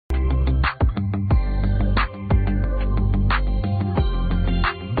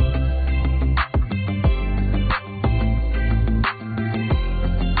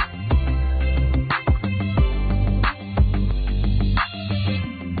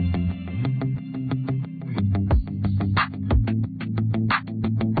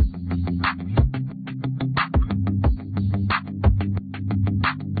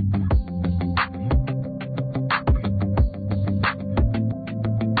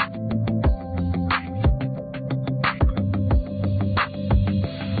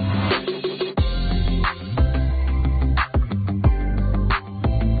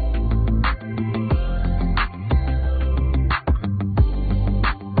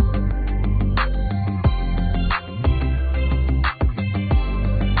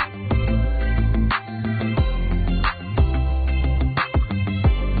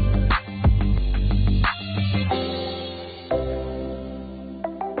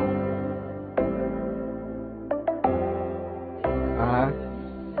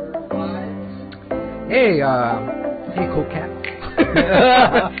Hey, cool cat.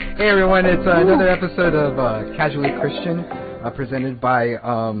 Hey, everyone. It's another episode of Casually Christian, presented by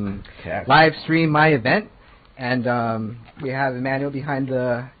Livestream My Event, and we have Emmanuel behind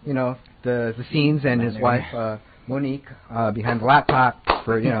the scenes, and his wife Monique behind the laptop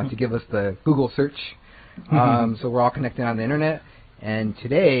for to give us the Google search. So we're all connected on the internet, and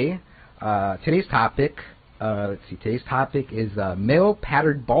today's topic. Today's topic is male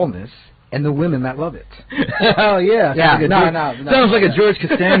pattern baldness and the women that love it. Oh yeah. Yeah. No. Sounds like a George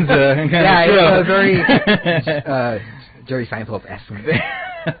Costanza kind yeah, of show. It's a very Jerry Seinfeld-esque.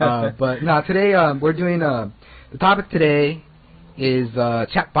 But no, today we're doing the topic today is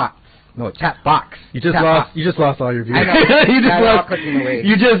chatbots. No, chat box. You just lost all your viewers. I know. You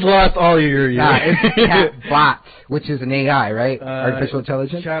just lost all your viewers. Yeah, it's Chatbot, which is an AI, right? Artificial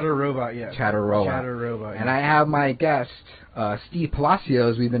intelligence? Chatter robot, yeah. Chatter robot. Yeah. And I have my guest, Steve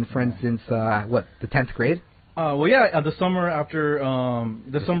Palacios. We've been friends since, the 10th grade? Well, yeah, the summer after,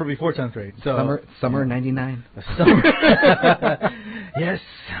 the summer before 10th grade. So Summer 99. Summer. Yes,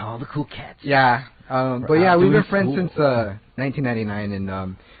 all the cool cats. Yeah. But yeah, we've been friends since 1999,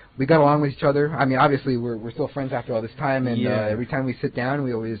 and we got along with each other. I mean, obviously, we're still friends after all this time, and every time we sit down,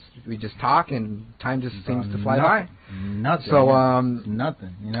 we just talk, and time just seems to fly by. Nothing. So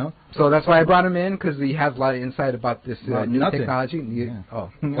nothing, So that's why I brought him in, because he has a lot of insight about this new technology.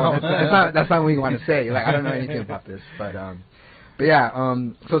 That's not what you want to say. Like, I don't know anything about this, but yeah.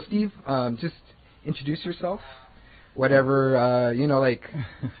 So Steve, just introduce yourself. Whatever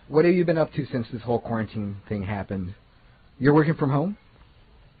what have you been up to since this whole quarantine thing happened? You're working from home?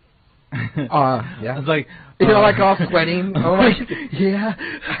 Yeah. It's like like all sweating. Oh my. Yeah.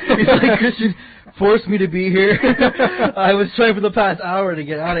 It's like Christian forced me to be here. I was trying for the past hour to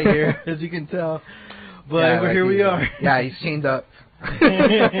get out of here, as you can tell. But here we are. Yeah, he's chained up.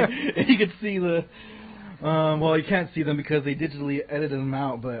 You can see the. Well, you can't see them because they digitally edited them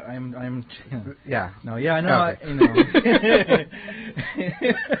out. But I'm. Yeah. No. Yeah. I know. Okay.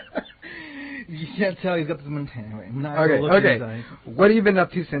 You can't tell he's got this anyway. Okay. What have you been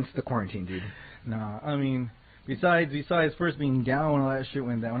up to since the quarantine, dude? Nah, I mean, besides first being down when all that shit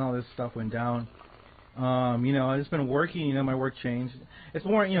went down, when all this stuff went down, I've just been working. My work changed. It's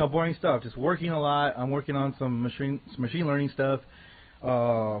more, boring stuff. Just working a lot. I'm working on some machine learning stuff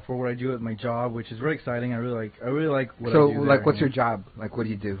for what I do at my job, which is very exciting. I really like what I do. So, what's your job? Like, what do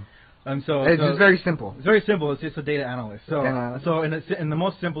you do? So it's just very simple. It's very simple. It's just a data analyst. So in the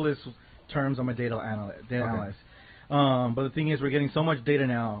most simplest terms, I'm a data analyst. But the thing is, we're getting so much data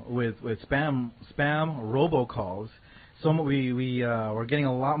now with spam robocalls. We're getting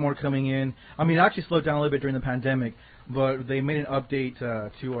a lot more coming in. I mean, it actually slowed down a little bit during the pandemic, but they made an update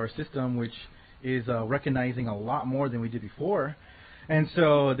to our system, which is recognizing a lot more than we did before. And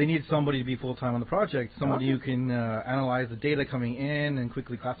so they need somebody to be full-time on the project, somebody who can analyze the data coming in and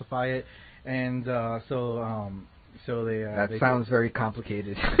quickly classify it. And that sounds very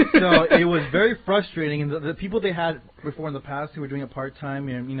complicated. So it was very frustrating, and the people they had before in the past who were doing it part-time,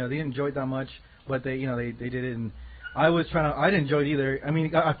 they didn't enjoy it that much, but they did it, and I didn't enjoy it either. I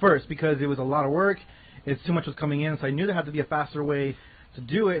mean, at first, because it was a lot of work, too much was coming in, so I knew there had to be a faster way to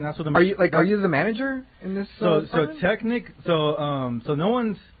do it, and that's what the... Are you the manager in this? So no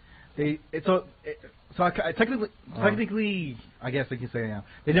one's... Technically, I guess I can say now.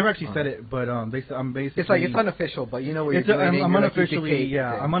 They never actually said it, but I'm basically. It's like it's unofficial, but you know what you're doing. I'm unofficially,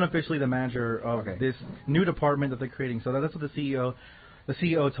 I'm unofficially the manager of this new department that they're creating. So that's what the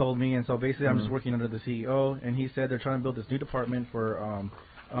CEO told me, and so basically I'm just working under the CEO, and he said they're trying to build this new department for,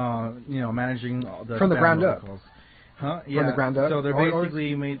 managing the from the ground up. Huh? Yeah. From the ground up. So they're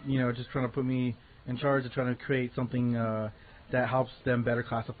basically just trying to put me in charge of trying to create something. That helps them better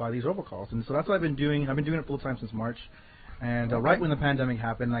classify these robocalls. And so that's what I've been doing. I've been doing it full-time since March. And right when the pandemic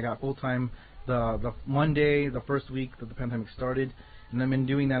happened, I got full-time the Monday, the first week that the pandemic started. And I've been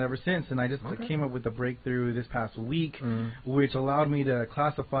doing that ever since. And I just came up with a breakthrough this past week, which allowed me to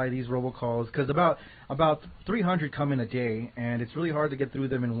classify these robocalls. Because about 300 come in a day, and it's really hard to get through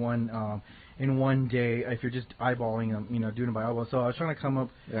them in one day if you're just eyeballing them, doing it by eyeball. So I was trying to come up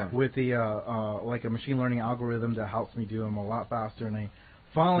with a machine learning algorithm that helps me do them a lot faster, and I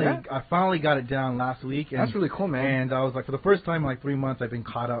finally got it down last week. And, that's really cool, man. And I was like, for the first time in like 3 months, I've been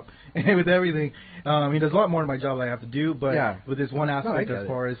caught up with everything. There's a lot more in my job that I have to do, but with this one aspect as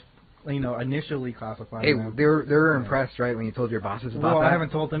far as initially classifying them. They were impressed, right, when you told your bosses about that? Well, I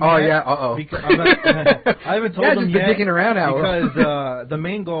haven't told them yet. Yeah, I haven't told them just yet. Dicking around now. Because the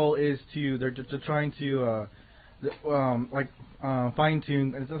main goal is they're trying to fine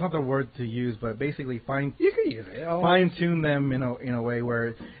tune. It's not the word to use, but basically You can use it. Fine tune them in a way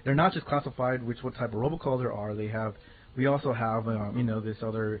where they're not just classified what type of robocalls there are. We also have this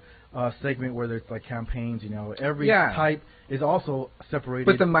other segment where there's like campaigns. Every type is also separated.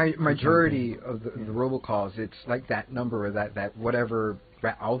 But the majority of the robocalls, it's like that number or that whatever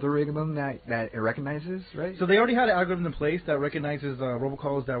algorithm that it recognizes, right? So they already had an algorithm in place that recognizes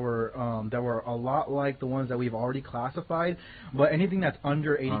robocalls that were a lot like the ones that we've already classified, but anything that's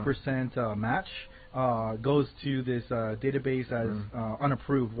under 80% match goes to this database as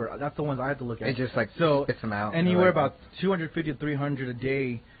unapproved. Where that's the ones I have to look at. It just spits them out. Anywhere about 250 to 300 a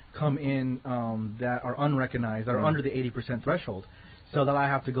day come in that are unrecognized, that are under the 80% threshold. So that I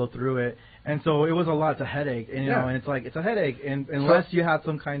have to go through it, and so it was a lot. It's a headache, and and it's a headache, and unless you have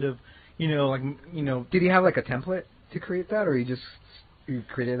some kind of, Did you have like a template to create that, or you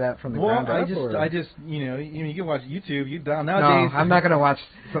created that from the ground up? I just you can watch YouTube. Nowadays. No, I'm not gonna watch.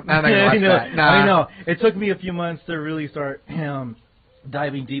 I'm not gonna watch that. Nah. I know. It took me a few months to really start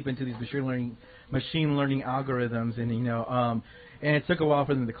diving deep into these machine learning algorithms, and it took a while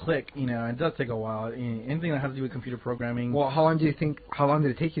for them to click. It does take a while. Anything that has to do with computer programming. Well, how long did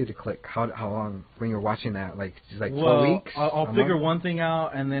it take you to click? How long when you're watching that? Like 4 weeks? I'll figure one thing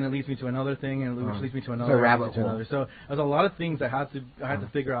out, and then it leads me to another thing, and which leads me to another. It's a rabbit hole. Another. So there's a lot of things I had to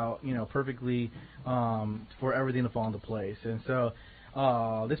figure out, perfectly for everything to fall into place. And so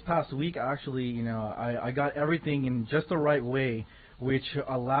this past week, actually, I got everything in just the right way, which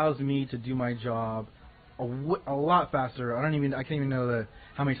allows me to do my job a lot faster. I can't even know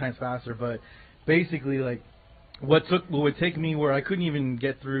how many times faster, but basically, like, what would take me where I couldn't even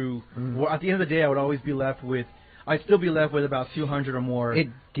get through. Well, at the end of the day, I'd still be left with about 200 or more.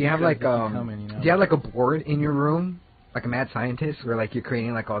 Do you have like do you have like a board in your room, like a mad scientist, where like you're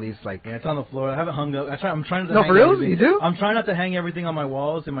creating like all these like? Yeah, it's on the floor. I haven't hung up. I'm trying to. No, for real? You do? I'm trying not to hang everything on my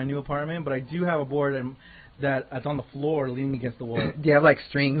walls in my new apartment, but I do have a board that's on the floor, leaning against the wall. Do you have like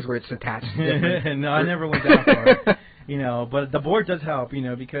strings where it's attached? No, I never went that far. But the board does help,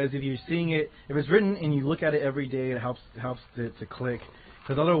 because if you're seeing it, if it's written and you look at it every day, it helps to click.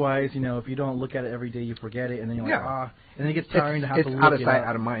 Because otherwise, if you don't look at it every day, you forget it, and then you're like, and then it gets tiring to have to look it up. It's out of sight,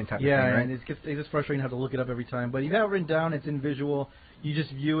 out of mind type of thing, right? And it's just frustrating to have to look it up every time. But if you have it written down, it's in visual. You just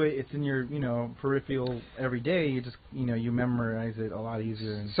view it. It's in your, peripheral every day. You just, you memorize it a lot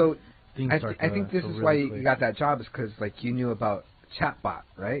easier. And so I think this is why you got that job, is because like you knew about Chatbot,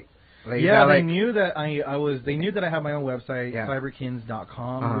 right? Like, they knew that They knew that I have my own website,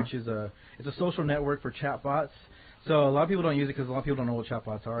 cyberkins.com, which is it's a social network for chatbots. So a lot of people don't use it because a lot of people don't know what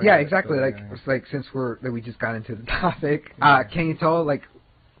chatbots are. Yeah, exactly. So, it's like since we just got into the topic, can you tell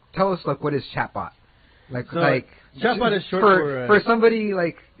us what is Chatbot? Chatbot is short for somebody,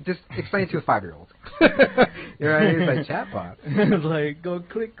 like, just explain it to a 5-year-old. It's like Chatbot. It's like, go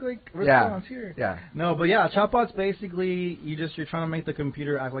click response here. Yeah. No, but Chatbot's basically you're trying to make the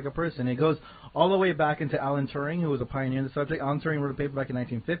computer act like a person. It goes all the way back into Alan Turing, who was a pioneer in the subject. Alan Turing wrote a paper back in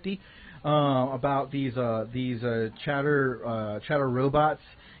 1950 about these chatter robots.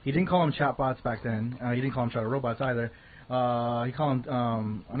 He didn't call them chatbots back then. He didn't call them chatter robots either. He called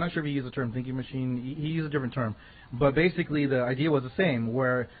them, I'm not sure if he used the term thinking machine. He used a different term. But basically the idea was the same,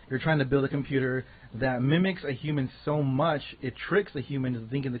 where you're trying to build a computer that mimics a human so much, it tricks a human into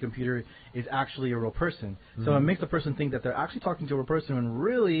thinking the computer is actually a real person. So it makes the person think that they're actually talking to a real person, when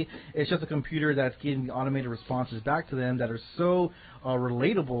really it's just a computer that's getting automated responses back to them that are so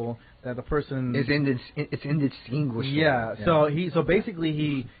relatable that the person it's indistinguishable. Yeah. So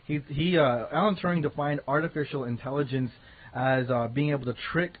basically Alan Turing defined artificial intelligence as being able to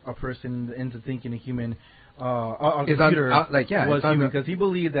trick a person into thinking a human. A computer was human, because he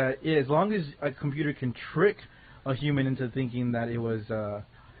believed that as long as a computer can trick a human into thinking that it was that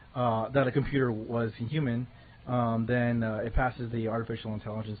a computer was human, then it passes the artificial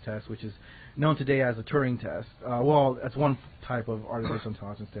intelligence test, which is known today as a Turing test. Well, that's one type of artificial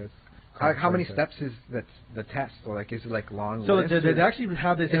intelligence test. How many steps is the test? Or like, is it like long? So they actually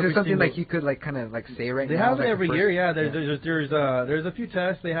have this. Is there something like you could like kind of like say right now? They have it every year. Yeah, there's a few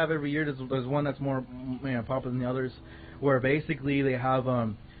tests they have every year. There's one that's more popular than the others, where basically they have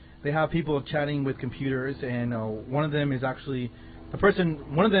people chatting with computers, and one of them is actually the person.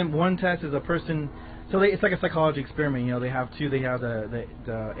 One test is a person. So it's like a psychology experiment. They have two. They have the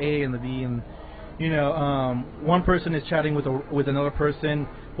A and the B, and one person is chatting with another person.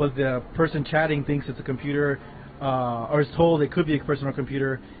 What the person chatting thinks it's a computer, or is told it could be a person or a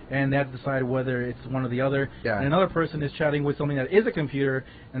computer, and they have to decide whether it's one or the other. Yeah. And another person is chatting with something that is a computer,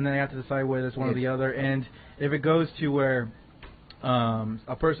 and then they have to decide whether it's one or the other. And if it goes to where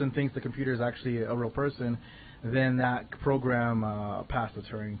a person thinks the computer is actually a real person, then that program passed the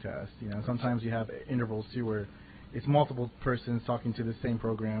Turing test. You know, sometimes you have intervals too where it's multiple persons talking to the same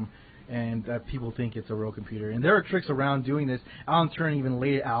program, and people think it's a real computer. And there are tricks around doing this. Alan Turing even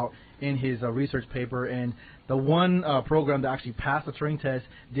laid it out in his research paper, and the one program that actually passed the Turing test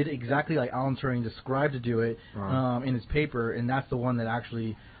did exactly like Alan Turing described to do it in his paper, and that's the one that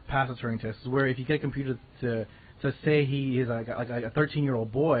actually passed the Turing test. Where if you get a computer to say he is like a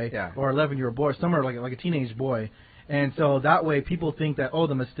 13-year-old boy or 11-year-old boy, somewhere like a teenage boy, and so that way people think that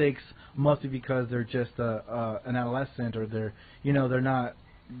the mistakes must be because they're just an adolescent, or they're not.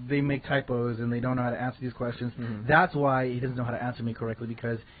 They make typos and they don't know how to answer these questions. That's why he doesn't know how to answer me correctly,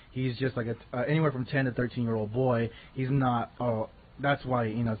 because he's just like anywhere from 10 to 13-year-old boy. He's not. That's why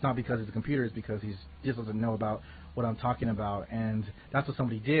it's not because it's a computer. It's because he just doesn't know about what I'm talking about, and that's what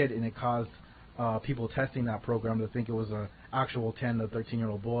somebody did, and it caused people testing that program to think it was a actual 10 to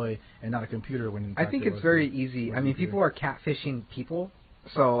 13-year-old boy and not a computer. When in fact I think it's very easy. I mean, people are catfishing people,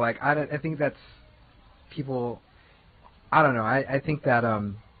 so like I think that's people. I don't know. I think that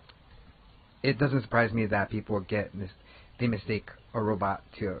it doesn't surprise me that people they mistake a robot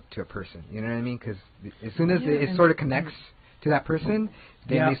to a person. You know what I mean? Because as soon as it sort of connects to that person,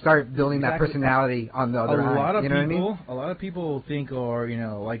 then they start building that personality on the other eye. You know what I mean? A lot of people think, or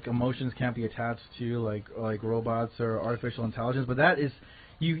like emotions can't be attached to like robots or artificial intelligence, but that is.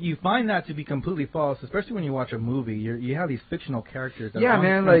 You find that to be completely false, especially when you watch a movie. You have these fictional characters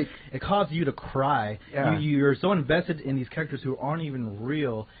that it causes you to cry. Yeah. You're so invested in these characters who aren't even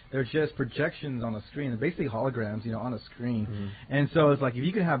real. They're just projections on a screen. They're basically holograms, on a screen. And so it's like if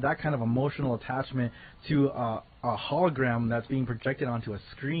you can have that kind of emotional attachment to a hologram that's being projected onto a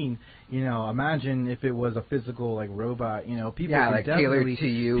screen, imagine if it was a physical like robot. People can like definitely tailored to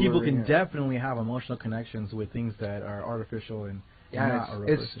you. People can definitely have emotional connections with things that are artificial and. Yeah,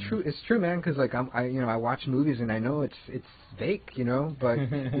 it's true. It's true, man. Because like I watch movies and I know it's fake, but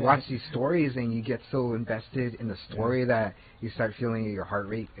you watch these stories and you get so invested in the story that you start feeling your heart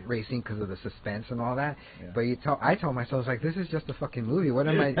rate racing because of the suspense and all that. Yeah. But I tell myself like this is just a fucking movie. What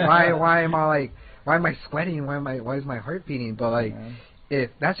am I? why am I sweating? Why is my heart beating? But like,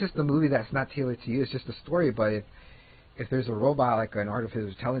 if that's just a movie that's not tailored to you, it's just a story. But if there's a robot like an artificial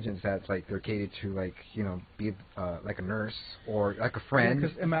intelligence that's like they're catered to like be like a nurse or like a friend,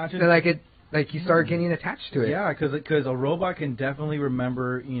 imagine then you start getting attached to it. Yeah, because a robot can definitely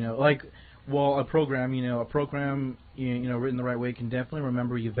remember a program written the right way can definitely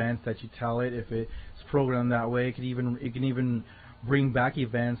remember events that you tell it. If it's programmed that way, it can even bring back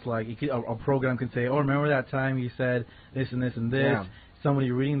events like a program can say, remember that time you said this and this and this. Yeah.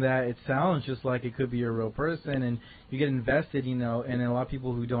 Somebody reading that, it sounds just like it could be a real person, and you get invested, and a lot of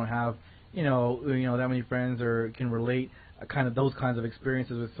people who don't have, that many friends or can relate kind of those kinds of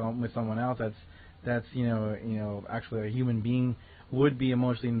experiences with someone else. That's actually a human being would be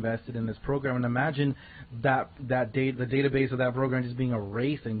emotionally invested in this program. And imagine the database of that program just being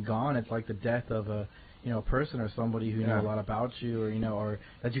erased and gone. It's like the death of a person or somebody who knows a lot about you, or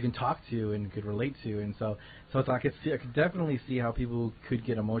that you can talk to and could relate to, and so it's like I could definitely see how people could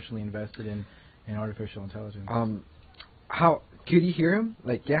get emotionally invested in artificial intelligence. How could you hear him?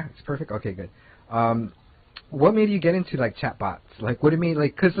 Like, yeah, it's perfect. Okay, good. What made you get into like chatbots? Like, what do you mean?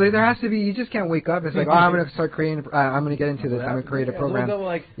 Like, because there has to be. You just can't wake up. It's like, I'm gonna start creating. I'm gonna get into this. I'm gonna create a program.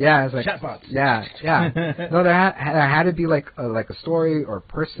 It's like chatbots. Yeah. No, there had to be like a story or a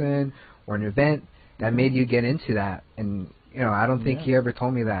person or an event that made you get into that, and I don't think he ever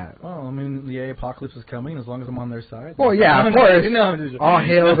told me that. Well, I mean, the apocalypse is coming as long as I'm on their side. Well, yeah, of course. All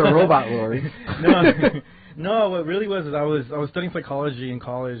hail the robot lords. No, what really was is I was studying psychology in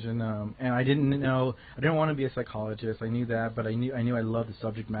college, and I didn't want to be a psychologist. I knew that, but I knew I loved the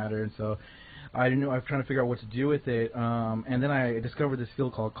subject matter, and so I was trying to figure out what to do with it. And then I discovered this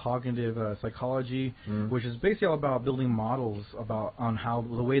field called cognitive psychology, which is basically all about building models on how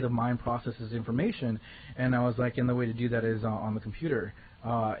the way the mind processes information. And I was like, and the way to do that is on the computer.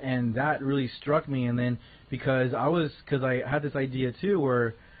 And that really struck me. And then because I had this idea too,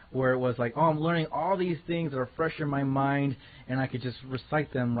 where it was like, I'm learning all these things that are fresh in my mind, and I could just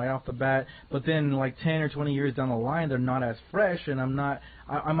recite them right off the bat. But then, like 10 or 20 years down the line, they're not as fresh, and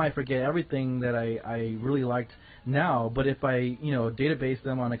I might forget everything that I really liked now. But if I, database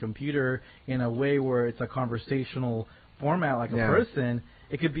them on a computer in a way where it's a conversational format, like a person,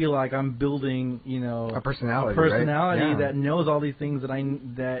 it could be like I'm building, a personality, right? That knows all these things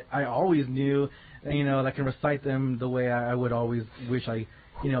that I always knew, that can recite them the way I would always wish I.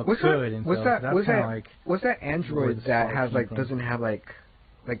 What's that android that has doesn't have like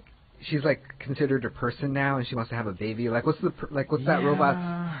she's like considered a person now and she wants to have a baby? Like what's that robot's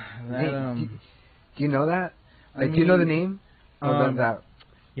name? Do you know that? Like, do you know the name? That.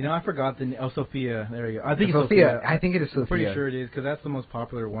 You know, I forgot the name. Oh, Sophia. There you go. I think it's Sophia. I think it is Sophia. I'm pretty sure it is because that's the most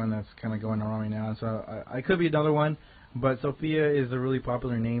popular one that's kind of going around right now. So I could be another one, but Sophia is a really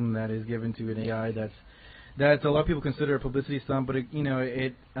popular name that is given to an AI that's a lot of people consider a publicity stunt, but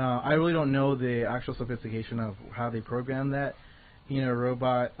I really don't know the actual sophistication of how they program that,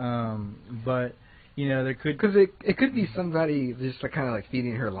 robot. But there could because it could be somebody just kind of like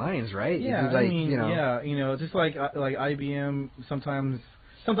feeding her lines, right? Yeah, like, just like IBM. Sometimes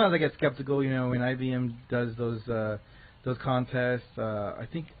I get skeptical, when IBM does those contests. I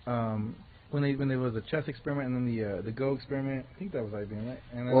think when there was a chess experiment and then the Go experiment. I think that was IBM, right?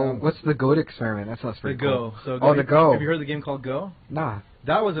 And then, what's the Go experiment? That sounds pretty cool. The Go. So the Go. Have you heard the game called Go? Nah.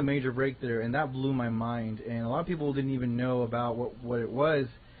 That was a major breakthrough, and that blew my mind. And a lot of people didn't even know about what it was.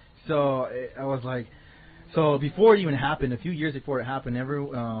 So I was like, so before it even happened, a few years before it happened, a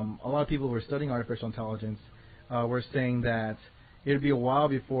lot of people who were studying artificial intelligence were saying that it would be a while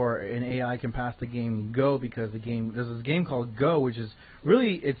before an AI can pass the game Go, because there's this game called Go, which is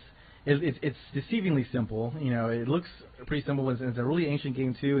really it's deceivingly simple. It looks pretty simple. It's a really ancient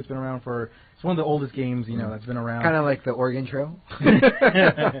game too. It's been around it's one of the oldest games that's been around. Kind of like the Oregon Trail.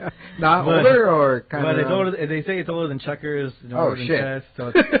 Not older or kind of. But it's older. They say it's older than checkers. Oh than shit. Chess,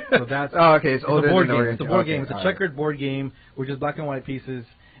 so that's. Oh, okay. It's older than Oregon. It's a board game. It's a checkered board game, which is black and white pieces,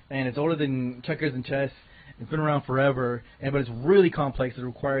 and it's older than checkers and chess. It's been around forever, but it's really complex. It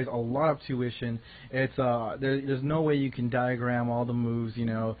requires a lot of tuition. It's there's no way you can diagram all the moves.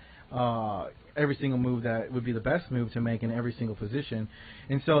 Every single move that would be the best move to make in every single position.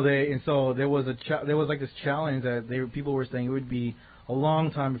 And so there was like this challenge that people were saying it would be a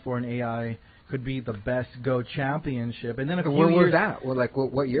long time before an AI could be the best Go championship. And then a few years. When was that? Well, like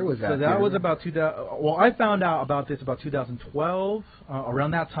what year was that? So that was about 2000. Well, I found out about this about 2012,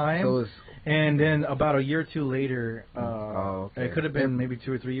 around that time. So and then about a year or two later, okay. It could have been maybe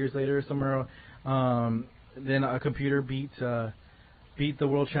 2 or 3 years later, somewhere. Then a computer beat the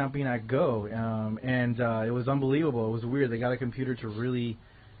world champion at Go, and it was unbelievable. It was weird. They got a computer to really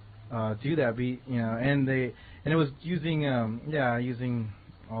do that. And it was using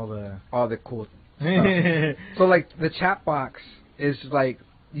all the cool stuff. So like the chat box is like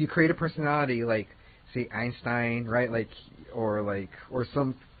you create a personality, like say Einstein, right? Or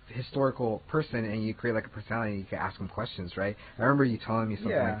some historical person, and you create like a personality. You can ask them questions, right? I remember you telling me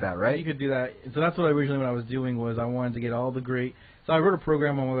something like that, right? You could do that. So that's what I was doing was I wanted to get all the great. So I wrote a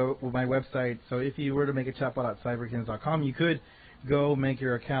program on my website. So if you were to make a chatbot at cyberkins.com, you could go make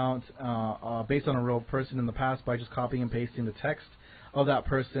your account based on a real person in the past by just copying and pasting the text of that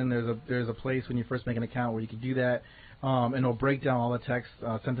person. There's a place when you first make an account where you can do that, and it'll break down all the text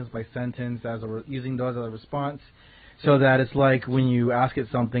sentence by sentence using those as a response. So that it's like when you ask it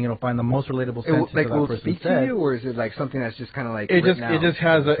something, it'll find the most relatable sentence that person said. Speak to you, or is it like something that's just kind of like it's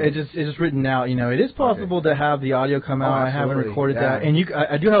just written out. It is possible to have the audio come out. I haven't recorded that, and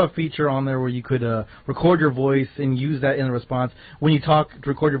I do have a feature on there where you could record your voice and use that in the response. When you talk, to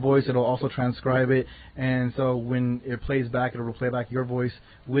record your voice, it'll also transcribe it, and so when it plays back, it'll play back your voice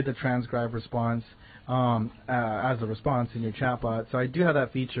with the transcribed response as the response in your chatbot. So I do have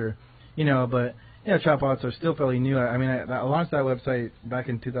that feature, but. Yeah, chatbots are still fairly new. I mean, I launched that website back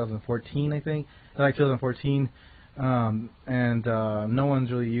in 2014, I think. Like 2014, and no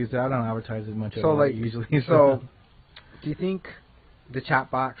one's really used it. I don't advertise it much usually. So, do you think the chat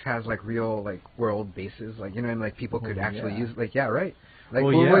box has like real world bases, and like people could actually use it? Right?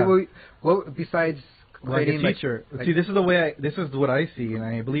 Well, besides creating like a feature. See, this is what I see, and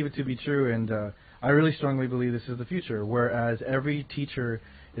I believe it to be true, and I really strongly believe this is the future. Whereas every teacher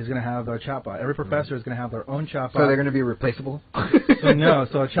is going to have their chatbot. Every professor is going to have their own chatbot. So they're going to be replaceable? So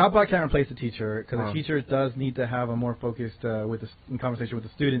a chatbot can't replace a teacher, because a teacher does need to have a more focused in conversation with the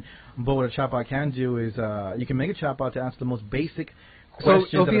student. But what a chatbot can do is you can make a chatbot to answer the most basic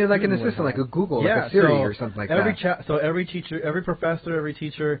questions. So it'll be like an assistant, like a Google, like a Siri or something like that. So every teacher, every professor, every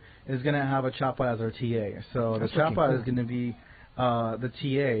teacher is going to have a chatbot as their TA. So the chatbot is going to be the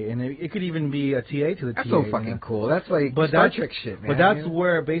TA, and it could even be a TA to the TA. That's so fucking cool. That's like Star Trek shit, man. But that's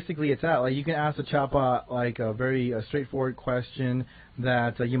where basically it's at. Like you can ask the chatbot like a very straightforward question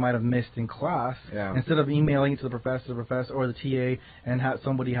that you might have missed in class, instead of emailing it to the professor or the TA and have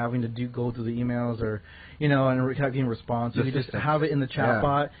somebody having to go through the emails or and having responses. You just have it in the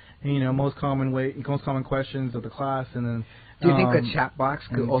chatbot. Most common questions of the class, and then. Do you think the chat box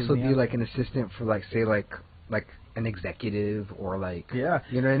could also be like an assistant for say an executive or you know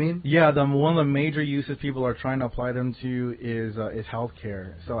what I mean? Yeah, one of the major uses people are trying to apply them to is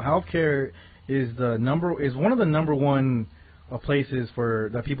healthcare. So healthcare is one of the number one places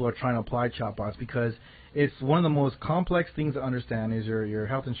that people are trying to apply chatbots, because it's one of the most complex things to understand is your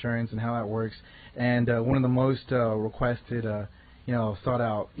health insurance and how that works, and one of the most requested, sought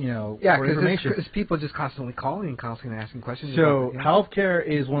out, for information. Because people just constantly calling and constantly asking questions. So healthcare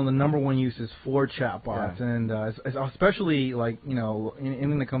is one of the number one uses for chatbots, and especially like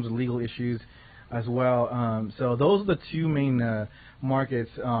anything that comes with legal issues as well. So those are the two main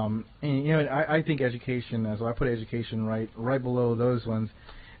markets. And I think education as well. I put education right below those ones.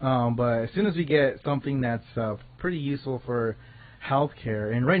 But as soon as we get something that's pretty useful for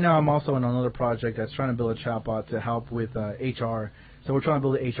healthcare, and right now I'm also in another project that's trying to build a chatbot to help with HR. So we're trying to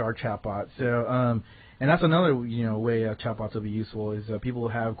build an HR chatbot. So and that's another way chatbots will be useful is people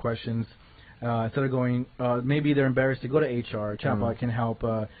have questions. Instead of going, maybe they're embarrassed to go to HR. Chatbot can help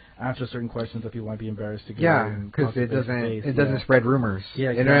answer certain questions that people might be embarrassed to go. Yeah, because it doesn't spread rumors.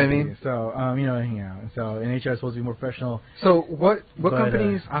 Yeah, exactly. You know what I mean? So So in HR is supposed to be more professional. So what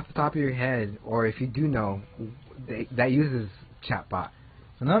companies off the top of your head, or if you do know, that uses chatbot?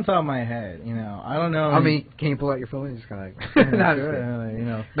 So not on top of my head, I don't know. I mean, can you pull out your phone and just kind of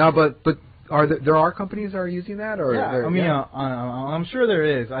like, No, but there are companies that are using that, or I'm sure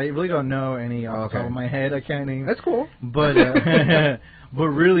there is. I really don't know any off the top of my head. I can't name. That's cool. But but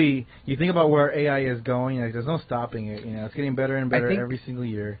really, you think about where AI is going. Like, there's no stopping it. It's getting better and better every single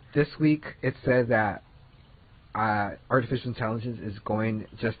year. This week it said that artificial intelligence is going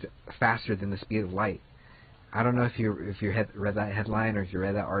just faster than the speed of light. I don't know if you read that headline or if you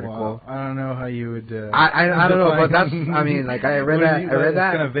read that article. Well, I don't know how you would. I don't know, but that's. I mean, like I read that. It's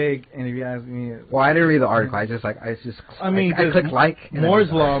kind of vague, and if you ask me. Well, I didn't read the article. I clicked like.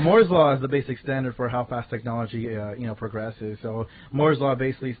 Moore's law is the basic standard for how fast technology progresses. So Moore's law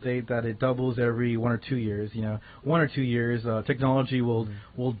basically states that it doubles every 1 or 2 years. 1 or 2 years, technology will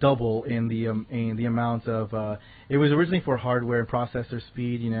double in the amount of. It was originally for hardware and processor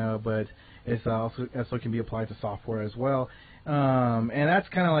speed, but. It's also can be applied to software as well, and that's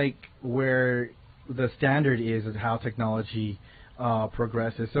kind of like where the standard is of how technology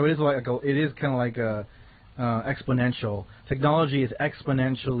progresses. So it is kind of like a exponential. Technology is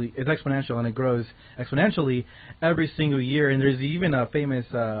exponential, and it grows exponentially every single year. And there's even a famous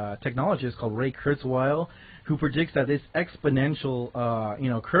technologist called Ray Kurzweil who predicts that this exponential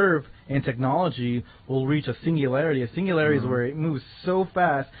curve in technology will reach a singularity. A singularity is where it moves so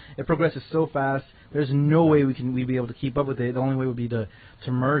fast, it progresses so fast. There's no way we'd be able to keep up with it. The only way would be to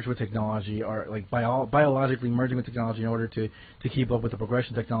merge with technology, or like biologically merging with technology in order to keep up with the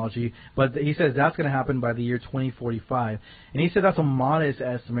progression of technology. But he says that's going to happen by the year 2045, and he said that's a modest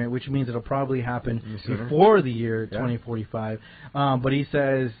estimate, which means it'll probably happen before the year 2045. But he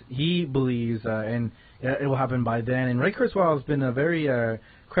says he believes and it will happen by then. And Ray Kurzweil has been a very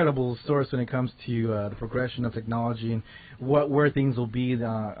credible source when it comes to the progression of technology and where things will be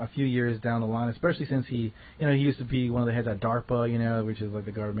a few years down the line, especially since he used to be one of the heads at DARPA, which is like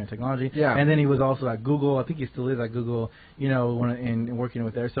the government technology. Yeah. And then he was also at Google. I think he still is at Google, and working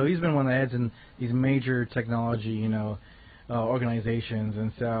with there. So he's been one of the heads in these major technology, organizations,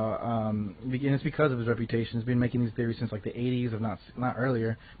 and so and it's because of his reputation. He's been making these theories since like the 80s, if not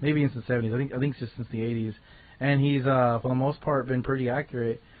earlier, maybe since the 70s. I think just since the 80s, and he's for the most part been pretty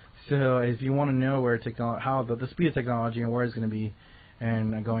accurate. So if you want to know where how the speed of technology and where it's going to be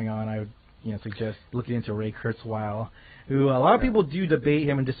and going on, I would suggest looking into Ray Kurzweil, who a lot of people do debate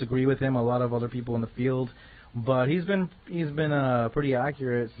him and disagree with him. A lot of other people in the field, but he's been pretty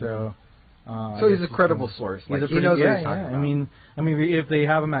accurate. So. So he's a credible source. Like he knows what he's talking about. I mean, if they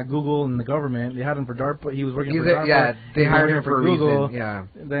have him at Google and the government, they had him for DARPA. He was working for DARPA. Yeah, they hired him for Google. a reason. Yeah.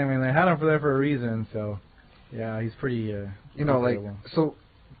 They had him there for a reason. So, yeah, he's pretty. So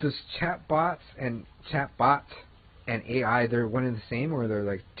does chatbot and AI, they're one and the same, or they're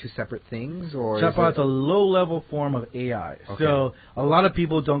like two separate things, or chatbot's a low-level form of AI. Okay. So a lot of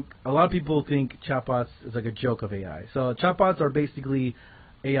people think chatbots is like a joke of AI. So chatbots are basically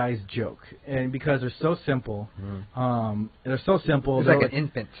AI's joke, and because they're so simple, they're like an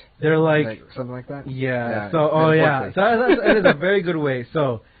infant. They're like something like that. Yeah. So that is a very good way.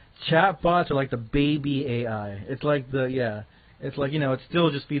 So chatbots are like the baby AI. It's like it still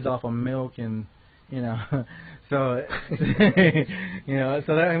just feeds off of milk and so so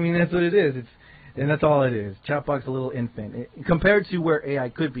that that's what it is. And that's all it is. Chatbot's a little infant compared to where AI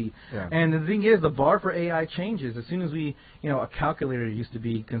could be. Yeah. And the thing is, the bar for AI changes as soon as a calculator used to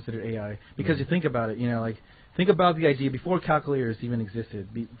be considered AI. Because you think about it, think about the idea before calculators even existed.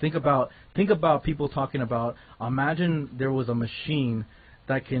 Think about people talking about, imagine there was a machine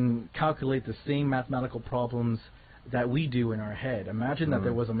that can calculate the same mathematical problems that we do in our head. Imagine that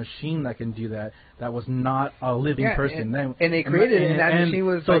there was a machine that can do that was not a living person. And they created it, and that machine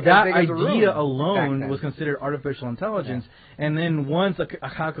was so like that as big as a idea room alone was considered artificial intelligence. And then once a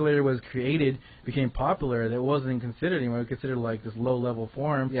calculator was created, became popular, that wasn't considered anymore. It was considered like this low-level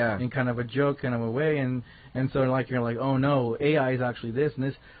form in kind of a joke kind of a way. And so like you're like, oh no, AI is actually this and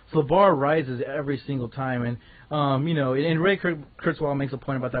this. So the bar rises every single time. And you know, and Ray Kurzweil makes a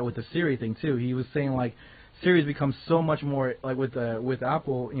point about that with the Siri thing too. He was saying like Siri's become so much more like with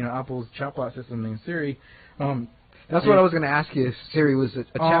Apple, you know, Apple's chatbot system named Siri. That's what I was going to ask you, if Siri was a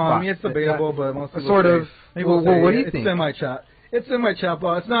chatbot. It's debatable, but most people sort of. Well, what do you think? It's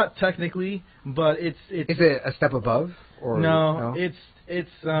semi-chatbot. It's not technically, but it's. Is it a step above? Or no, it's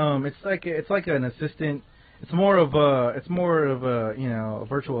like an assistant. It's more of a you know, a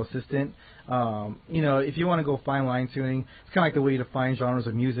virtual assistant. You know, if you want to go fine line tuning, it's kind of like the way you define genres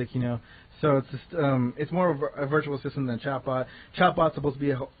of music. You know. So it's just it's more of a virtual assistant than a chatbot. Chatbot's supposed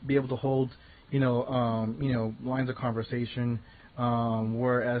to be able to hold you know lines of conversation,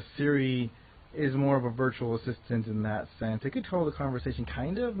 whereas Siri is more of a virtual assistant in that sense. It could hold the conversation,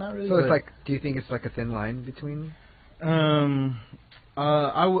 kind of, not really. So it's like, do you think it's like a thin line between? That's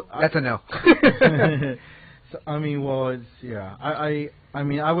a no. So, I mean, well, it's I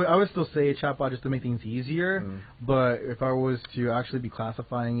mean, I would still say chatbot just to make things easier. But if I was to actually be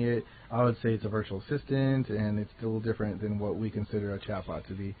classifying it, I would say it's a virtual assistant, and it's still different than what we consider a chatbot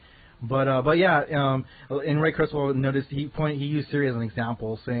to be. But yeah, and Ray Kurzweil noticed he used Siri as an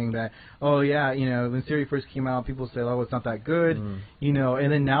example, saying that, oh yeah, you know, when Siri first came out, people said, oh, it's not that good, you know,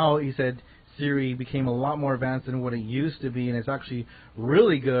 and then now he said Siri became a lot more advanced than what it used to be, and it's actually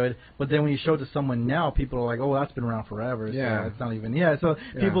really good. But then when you show it to someone now, people are like, oh, that's been around forever. Yeah, so it's not even. Yeah, so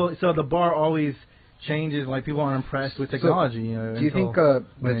people, so the bar always changes. Like people aren't impressed with technology. So, you know, do you think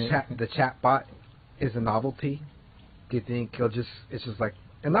the chatbot is a novelty? Do you think it's just like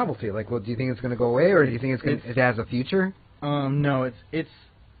a novelty? Like, well, do you think it's going to go away, or do you think it has a future? No, it's.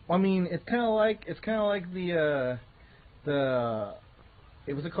 I mean, it's kind of like the.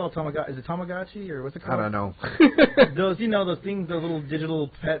 What's it called? Tamagotchi? Is it Tamagotchi or what's it called? I don't know. Those those things, those little digital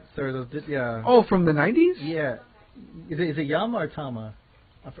pets or those Oh, from the 90s? Yeah. Is it Yama or Tama?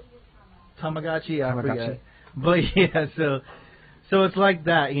 Tamagotchi. I forget. But yeah, so it's like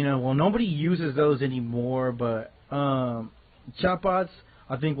that, you know. Well, nobody uses those anymore, but chatbots,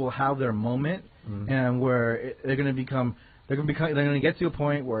 I think, will have their moment, and where they're going to get to a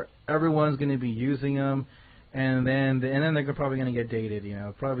point where everyone's going to be using them, and then they're probably going to get dated, you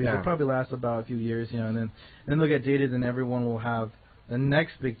know. They'll probably last about a few years, you know, and then they'll get dated, and everyone will have the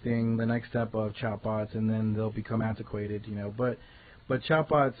next big thing, the next step of chatbots, and then they'll become antiquated, you know. But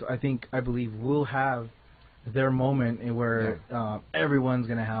chatbots, I believe, will have their moment where everyone's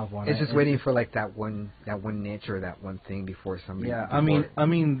gonna have one. It's just waiting for like that one niche or that one thing before somebody. Yeah, I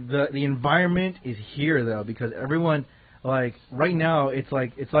mean the environment is here though, because everyone, like right now it's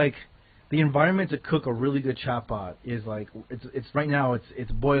like the environment to cook a really good chatbot is like it's right now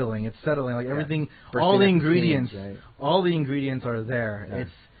it's boiling, it's settling, like everything, all the ingredients are there. Yeah.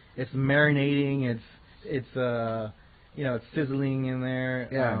 It's marinating, it's you know, it's sizzling in there.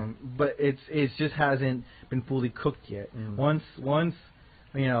 Yeah. But it just hasn't been fully cooked yet. Once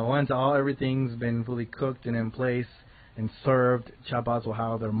everything's been fully cooked and in place and served, chatbots will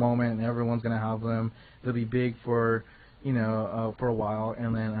have their moment, and everyone's gonna have them. They'll be big for for a while,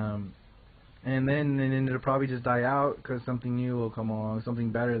 and then it'll probably just die out because something new will come along,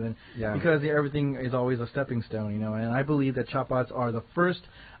 something better than because everything is always a stepping stone, you know. And I believe that chatbots are the first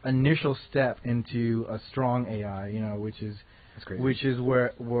initial step into a strong AI, you know, which is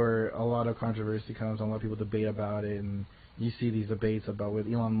where a lot of controversy comes. A lot of people debate about it, and you see these debates about with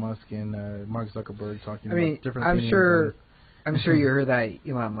Elon Musk and Mark Zuckerberg talking about different things. I'm sure you heard that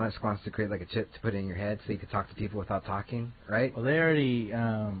Elon Musk wants to create like a chip to put in your head so you can talk to people without talking, right? Well, they already,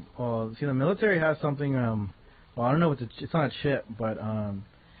 the military has something, well, I don't know if it's not a chip, but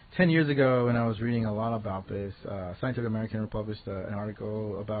 10 years ago when I was reading a lot about this, Scientific American published an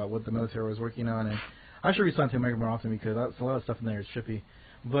article about what the military was working on, and I should read Scientific American more often because that's a lot of stuff in there is trippy.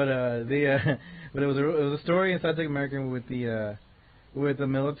 But but it was a story in Scientific American with the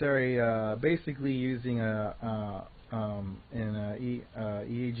military basically using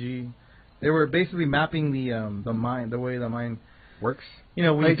EEG. They were basically mapping the mind, the way the mind works. You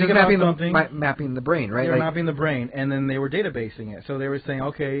know, when you think about something, mapping the brain, right? They were mapping the brain, and then they were databasing it. So they were saying,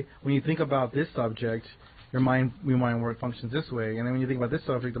 okay, when you think about this subject, your mind functions this way, and then when you think about this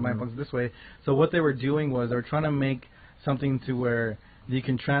subject, the mind functions this way. So what they were doing was they were trying to make something to where you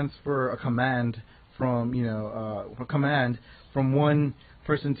can transfer a command from one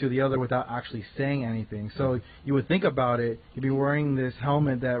person to the other without actually saying anything. So you would think about it. You'd be wearing this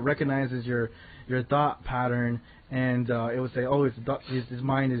helmet that recognizes your thought pattern, and it would say, oh, his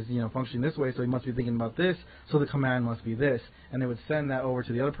mind is functioning this way, so he must be thinking about this. So the command must be this, and they would send that over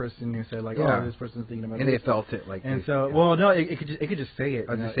to the other person who said like, oh, this person's thinking about and this. they felt it like. And so, well, no, it could just say it.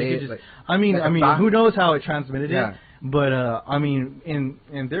 Just say it. I mean, who knows how it transmitted it? But I mean,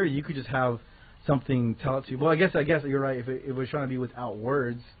 in theory, you could just have something tell it to you. Well, I guess you're right. If it was trying to be without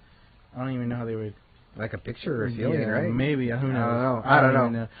words, I don't even know how they would. Like a picture or a feeling, right? Maybe. Who knows? I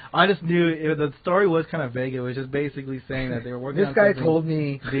don't know. I just knew the story was kind of vague. It was just basically saying that they were working. This guy told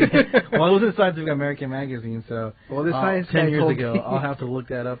me. Well, it was in Scientific American magazine, so. Well, this science 10 guy years told ago. me. I'll have to look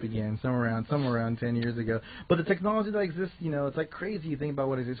that up again. Somewhere around 10 years ago. But the technology that exists, it's like crazy. You think about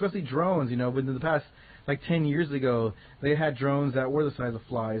what it is, especially drones. Within the past. Like 10 years ago, they had drones that were the size of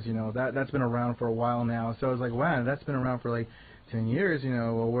flies. That's been around for a while now. So I was like, wow, that's been around for like 10 years.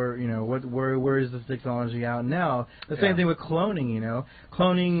 Well, where is this technology out now? The same thing with cloning.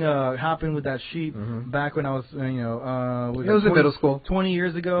 Cloning happened with that sheep back when I was, it was in middle school. 20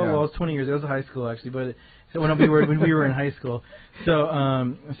 years ago. Well, it was 20 years. It was high school actually, but when we were in high school. So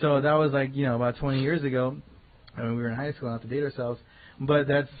that was like about 20 years ago, when we were in high school. Not to date ourselves. But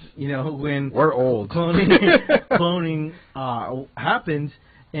that's, when we're old. Cloning happened,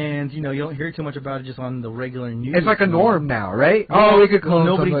 and, you don't hear too much about it just on the regular news. It's like a norm now, right? We could clone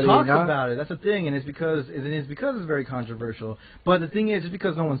nobody somebody. Nobody talks about it. That's the thing, and it's because it's very controversial. But the thing is, just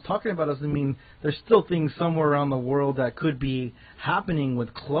because no one's talking about it doesn't mean there's still things somewhere around the world that could be happening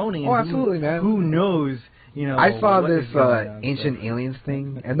with cloning. Oh, absolutely, man. Who knows, I saw this ancient aliens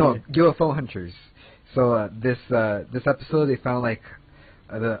thing. No, UFO hunters. So this episode, they found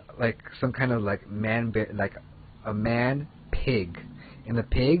some kind of man a man pig, and the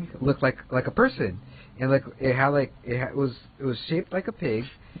pig looked like a person, and it was shaped like a pig,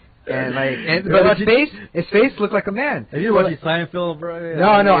 and but his face looked like a man. Have you watched Seinfeld, bro? No,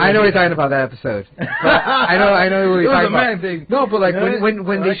 I know what you're talking about that episode. But I know what you're talking about. Man pig. No, but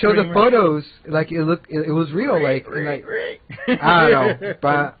when they showed the photos, it was real, I don't know,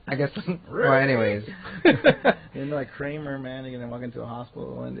 but I guess. Well, anyways. Like Kramer, man, you're gonna walk into a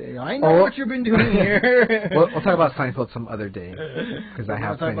hospital one day. I know what you've been doing here. We'll talk about Seinfeld some other day, because I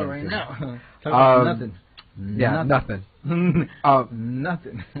have plenty. Talk about right now. Talk about nothing. Yeah, nothing.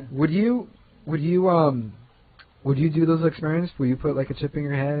 Nothing. Would you do those experiments? Would you put a chip in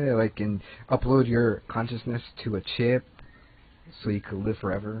your head, and upload your consciousness to a chip, so you could live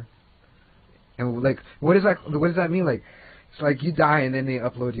forever? And what does that mean? It's you die and then they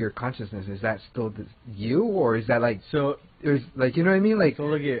upload your consciousness. Is that still you, or is that so? There's you know what I mean? So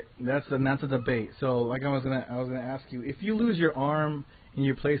look at that's a debate. So I was gonna ask you, if you lose your arm and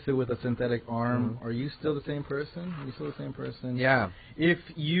you replace it with a synthetic arm, are you still the same person? Are you still the same person? Yeah. If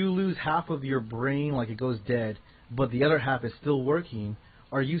you lose half of your brain, it goes dead, but the other half is still working,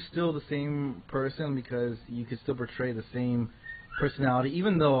 are you still the same person because you could still portray the same personality,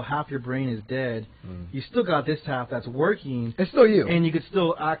 even though half your brain is dead? You still got this half that's working. It's still you, and you could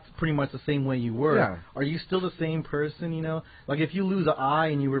still act pretty much the same way you were. Yeah. Are you still the same person? If you lose an eye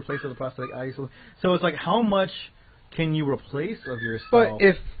and you replace it with a prosthetic eye, so it's how much can you replace of yourself? But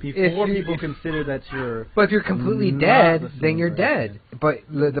before people consider that you're. But if you're completely dead, then you're dead. But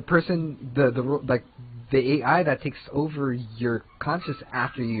the person, the AI that takes over your conscious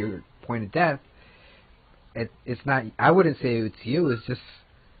after your point of death. It's not. I wouldn't say it's you. It's just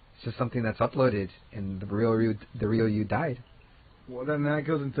something that's uploaded, and the real you died. Well, then that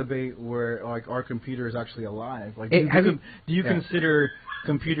goes into debate where our computer is actually alive. Do you consider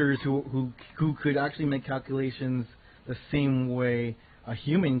computers who could actually make calculations the same way a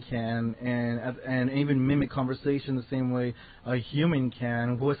human can, and even mimic conversation the same way a human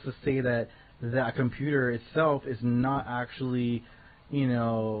can? What's to say that computer itself is not actually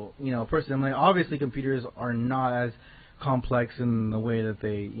person. Obviously computers are not as complex in the way that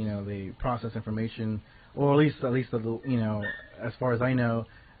they process information, or at least as far as I know,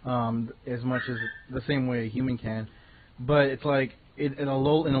 as much as the same way a human can. But it's in a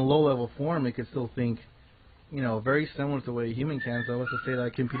low level form, it could still think, very similar to the way a human can. So what's to say that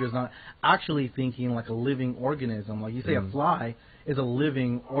a computer's not actually thinking like a living organism? Like you say, a fly is a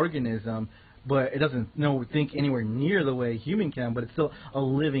living organism, but it doesn't think anywhere near the way a human can, but it's still a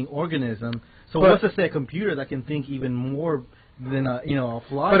living organism. So what's to say a computer that can think even more than a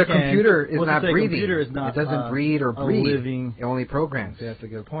fly? But a can, computer is not breathing. Is not, it doesn't breed or breathe. Living, it only programs. Yeah, that's a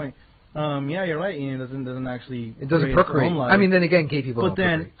good point. Yeah, you're right. It doesn't actually. It doesn't procreate. I mean, then again, gay people. But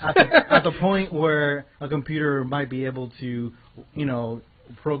then at the point where a computer might be able to,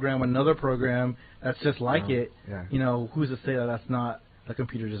 program another program that's just like it. Yeah. Who's to say that that's not a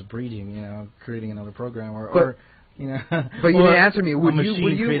computer just breeding, creating another program, or you know. But you didn't answer me. Would you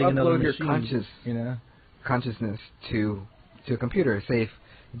upload your machine, consciousness to a computer? Say if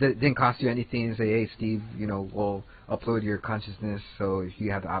it didn't cost you anything, say, hey, Steve, we'll upload your consciousness, so if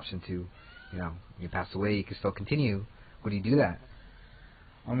you have the option to, you pass away, you can still continue. Would you do that?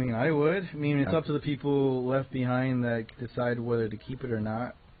 I mean, I would. I mean, it's up to the people left behind that decide whether to keep it or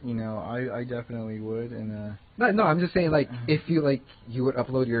not. I definitely would. And no, I'm just saying, like, if you would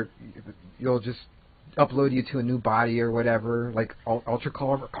upload you'll just upload you to a new body or whatever, like ultra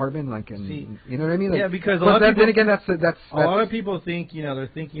carbon, like, and you know what I mean? Like, yeah, because a lot of people, then again, that's a lot of people think they're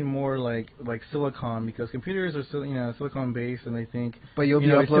thinking more like silicon, because computers are silicon based, and they think but you'll be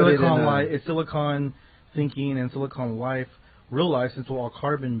uploaded it's silicon thinking and silicon life. Real life, since we're all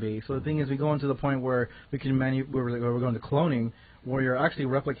carbon based. So the thing is, we go into the point where we can we're going to cloning, where you're actually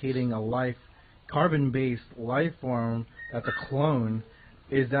replicating a carbon based life form that's a clone.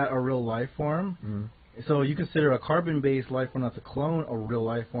 Is that a real life form? Mm-hmm. So you consider a carbon based life form that's a clone a real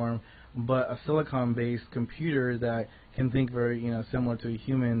life form, but a silicon based computer that can think very similar to a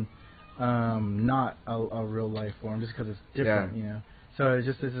human, not a real life form, just because it's different. Yeah. So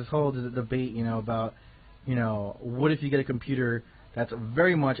it's this whole debate about. What if you get a computer that's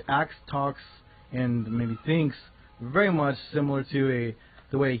very much acts, talks, and maybe thinks very much similar to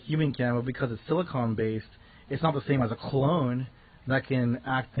the way a human can, but because it's silicon based, it's not the same as a clone that can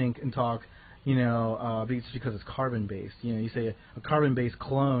act, think, and talk. Because it's carbon based. You say a carbon based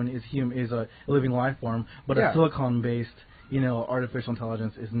clone is a living life form, but a silicon based artificial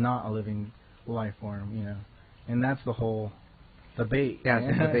intelligence is not a living life form. And that's the whole debate. Yeah,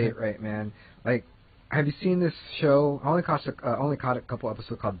 it's a debate, right, man? Like. Have you seen this show? I only caught a couple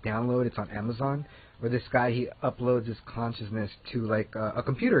episodes called Download. It's on Amazon, where this guy, he uploads his consciousness to like a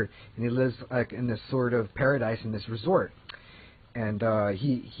computer, and he lives like in this sort of paradise in this resort. And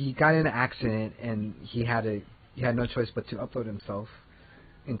he got in an accident, and he had no choice but to upload himself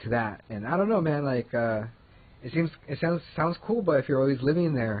into that. And I don't know, man. Like it sounds cool, but if you're always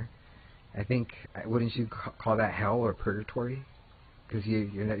living there, I think wouldn't you call that hell or purgatory? Because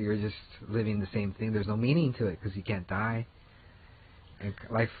you're just living the same thing. There's no meaning to it because you can't die, and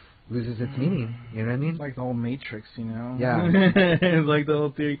life loses its meaning. You know what I mean? It's like the whole Matrix, Yeah. It's like the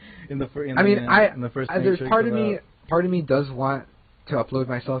whole thing in the first. In the first there's Matrix part of me does want to upload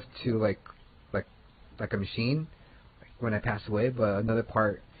myself to like a machine, like when I pass away. But another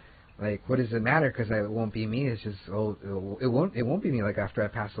part, like, what does it matter? Because it won't be me. It's just it won't be me. Like after I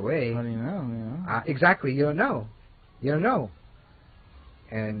pass away. How do you know? Exactly. You don't know. You don't know.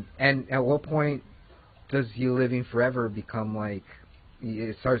 And at what point does you living forever become like,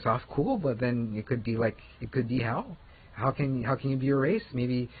 it starts off cool, but then it could be hell. How can you be erased?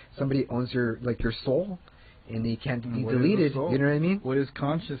 Maybe somebody owns your soul, and you can't be deleted. You know what I mean? What is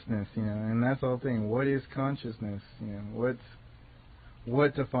consciousness? And that's the whole thing. What is consciousness?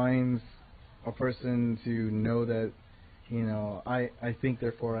 What defines a person to know that? I think,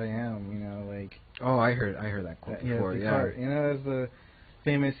 therefore I am. Like. Oh, I heard that quote before. Yeah. As the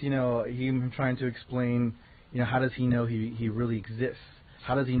famous, him trying to explain, how does he know he really exists?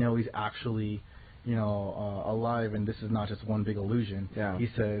 How does he know he's actually, alive, and this is not just one big illusion? Yeah. He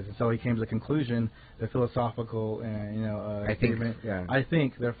says, so he came to the conclusion, the philosophical, statement. I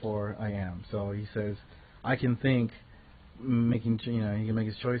think, therefore I am. So he says, I can think, he can make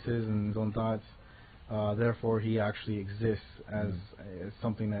his choices and his own thoughts. Therefore, he actually exists as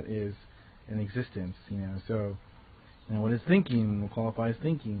something that is in existence. So. What is thinking? What qualifies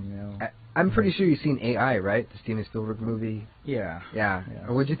thinking? I'm pretty sure you've seen AI, right? The Steven Spielberg movie. Yeah.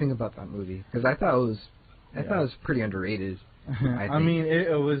 What did you think about that movie? Because I thought it was pretty underrated. I mean,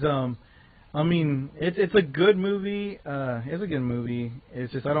 it was. I mean, it's a good movie. It's a good movie.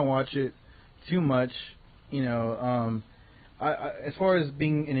 It's just I don't watch it too much. As far as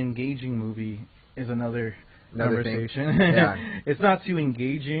being an engaging movie is another conversation. Yeah. It's not too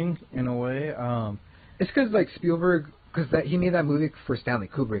engaging in a way. It's because like Spielberg. Because he made that movie for Stanley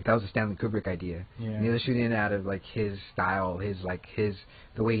Kubrick. That was a Stanley Kubrick idea. Yeah. And he was shooting it out of like his style,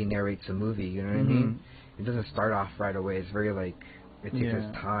 the way he narrates a movie. You know what I mean? It doesn't start off right away. It's very like it takes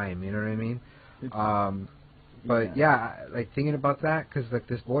its time. You know what I mean? But like thinking about that, because like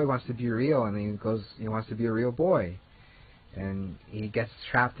this boy wants to be real, and he wants to be a real boy, and he gets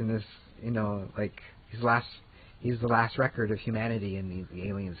trapped in this. Like he's the last record of humanity, and the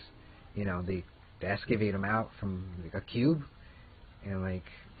aliens. They excavate him out from like a cube, and like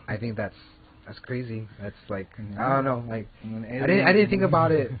I think that's crazy. That's like I don't know. Like I didn't think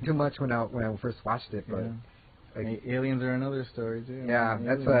about it too much when I first watched it, but Like, aliens are another story too. Yeah,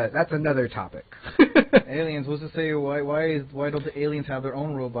 aliens. that's another topic. Aliens. What's to say? Why don't the aliens have their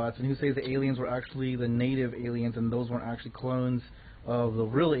own robots? And who says the aliens were actually the native aliens and those weren't actually clones of the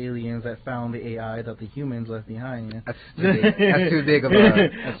real aliens that found the AI that the humans left behind? You know? That's too big of a.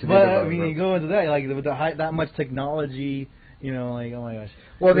 But I mean, you go into that like with that much technology. You know, like, oh my gosh.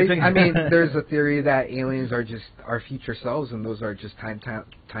 Well, I mean, there's a theory that aliens are just our future selves, and those are just time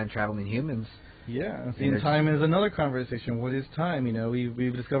traveling humans. Yeah, see, time is another conversation. What is time? You know,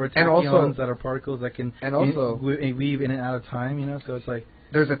 we've discovered tachyons that are particles that can weave in and out of time. You know, so it's like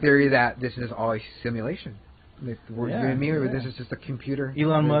there's a theory that this is all a simulation. Like, this is just a computer.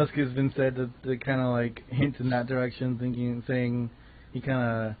 Elon Musk has been said to kind of like hint in that direction, saying. He kind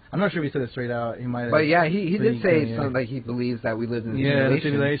of, I'm not sure if he said it straight out. He might have. But yeah, he did say something like he believes that we live in a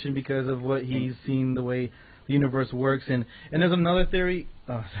simulation because of what he's seen, the way the universe works. And there's another theory.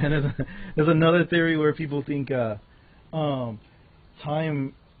 There's another theory where people think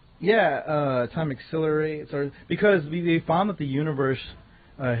time accelerates, or because they found that the universe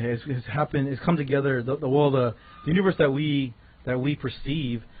has come together. The universe that we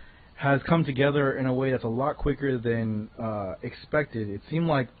perceive has come together in a way that's a lot quicker than expected. It seemed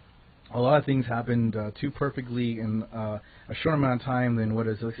like a lot of things happened too perfectly in a short amount of time than what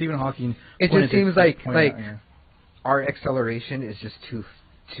is. So Stephen Hawking. It just seems like our acceleration is just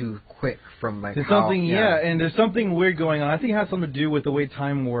too quick from like. There's and there's something weird going on. I think it has something to do with the way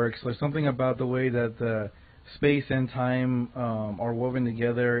time works. There's something about the way that the space and time are woven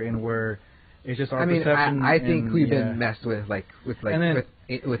together, and where it's just our perception. I think we've been messed with aliens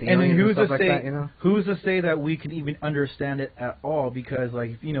and stuff like that, you know? Who's to say that we can even understand it at all? Because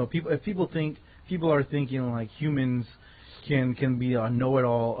like if people are thinking like humans can be a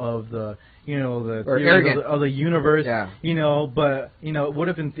know-it-all of the of the universe, but what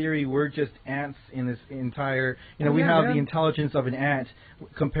if in theory we're just ants in this entire we have the intelligence of an ant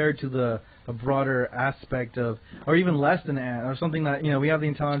compared to the broader aspect of, or even less than an ant, or something that we have the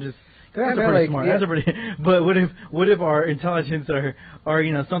intelligence. That's pretty smart. Yeah. But what if our intelligence are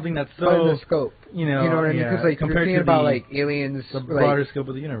something that's so the scope? You know what I mean? Because like compared to about like aliens, the broader scope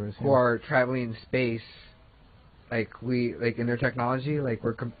of the universe, who are traveling in space, like in their technology, like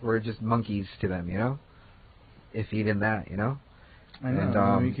we're just monkeys to them, if even that, I know.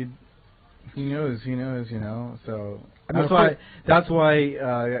 And we could. Who knows? So that's why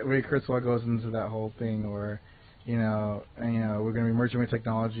Ray Kurzweil goes into that whole thing where. We're going to be merging with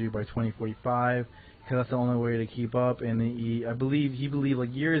technology by 2045 because that's the only way to keep up. And he believed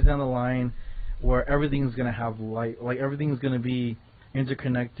like years down the line, where everything's going to have light, like everything's going to be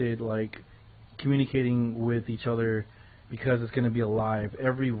interconnected, like communicating with each other because it's going to be alive.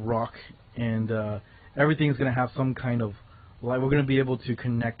 Every rock and everything's going to have some kind of light. We're going to be able to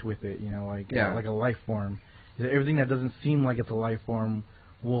connect with it, like a life form. Everything that doesn't seem like it's a life form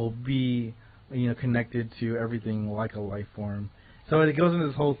will be connected to everything like a life form. So it goes into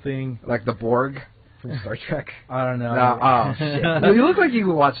this whole thing. Like the Borg from Star Trek? I don't know. No, oh, shit. You look like you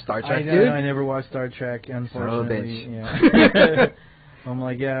watch Star Trek, dude. I never watched Star Trek, unfortunately. Yeah. I'm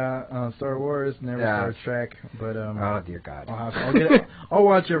like, Star Wars, never Star Trek. But oh, dear God. I'll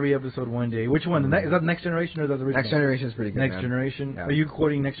watch every episode one day. Which one? Is that Next Generation or is that the original? Next Generation is pretty good, Next Generation? Yeah. Are you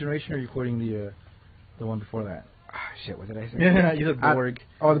quoting Next Generation or are you quoting the one before that? Oh, shit, what did I say? Yeah, you said Borg.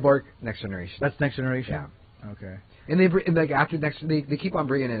 The Borg, Next Generation. That's Next Generation? Yeah. Okay. And like after they keep on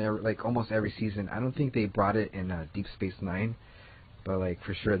bringing it like almost every season. I don't think they brought it in Deep Space Nine, but like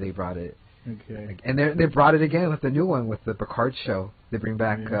for sure they brought it. Okay. And they brought it again with the new one with the Picard show. They bring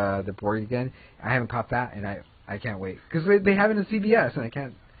back the Borg again. I haven't caught that, and I can't wait because they have it in CBS, and I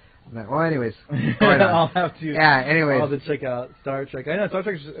can't. Well, anyways, I'll have to. Yeah. Anyways, I'll have to check out Star Trek. I know Star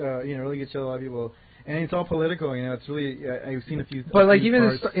Trek's really good show. A lot of people. And it's all political, it's really. I've seen a few. But like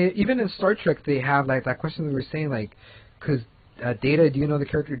even in Star Trek, they have like that question we were saying, like, because Data. Do you know the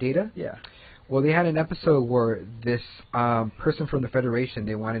character Data? Yeah. Well, they had an episode where this person from the Federation,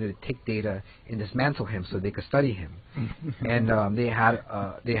 they wanted to take Data and dismantle him so they could study him, and they had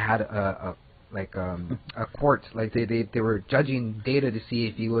a court, like they were judging Data to see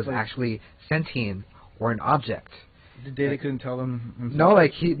if he was actually sentient or an object. The Data couldn't tell them himself? No,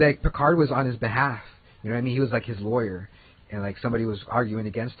 like Picard was on his behalf. You know what I mean? He was like his lawyer, and like somebody was arguing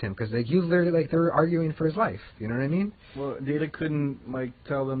against him because like literally they were arguing for his life. You know what I mean? Well, Data couldn't like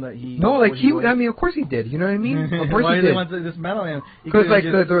tell them that he. No, like he. I mean, of course he did. You know what I mean? Of course Why he did they want to dismantle him? Because like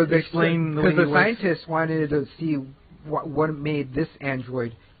the scientists wanted to see what made this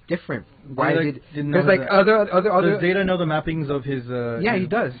android different. Why because like other does Data know the mappings of his? Yeah, he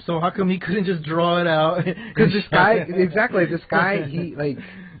does. So how come he couldn't just draw it out? Because this guy, exactly, this guy, he like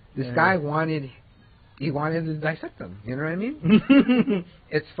this guy wanted he wanted to dissect them. You know what I mean?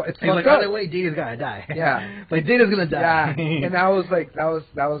 It's He's like, up. oh, wait, Data's gotta die. Yeah, like Data's gonna die. Yeah, and that was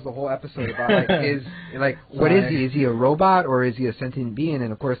the whole episode about what is he? Is he a robot or is he a sentient being?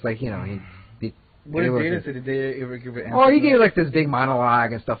 And of course, like, you know, what did Data say? Did Data ever give an answer? Oh, he gave like this big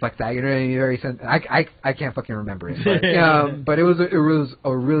monologue and stuff like that. You know what I mean? Very I can't fucking remember it. But it was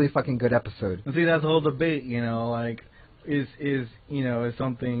a really fucking good episode. And see, that's the whole debate. You know, like is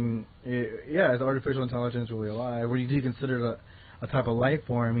something? Is artificial intelligence really alive? Or do you consider it a type of life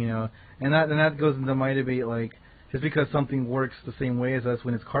form? You know, and that goes into my debate. Like, just because something works the same way as us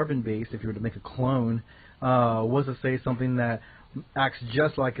when it's carbon based, if you were to make a clone, was to say something that acts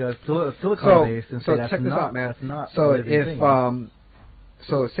just like a silicon based, and so say that's check this not, out, man. That's not so if thing.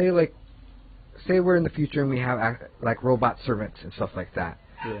 So say we're in the future and we have like robot servants and stuff like that.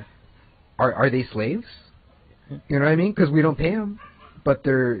 Yeah. Are they slaves? You know what I mean? Because we don't pay them, but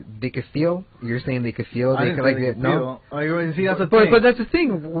they could feel. You're saying they could feel. They could no. Oh, see, that's the thing. But that's the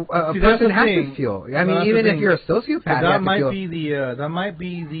thing. A person has to feel. I mean, even if you're a sociopath, that might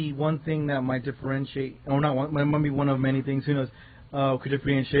be the one thing that might differentiate, or not one. It might be one of many things. Who knows? Could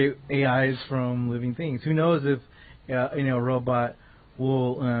differentiate AIs from living things. Who knows if a robot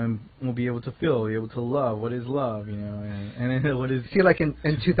will be able to feel, be able to love. What is love? You know, and what is? See, like in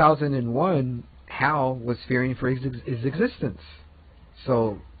 2001, Hal was fearing for his existence.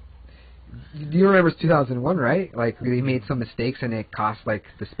 So, you remember 2001, right? Like, he made some mistakes and it cost, like,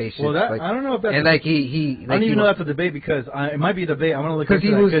 the spaceship. Well, like, I don't know if that's... And, like, I don't even know that's a debate because it might be a debate. I'm going to look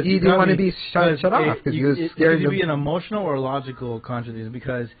into that. Because he didn't want to be shut off because he was scared. It could be an emotional or logical contradiction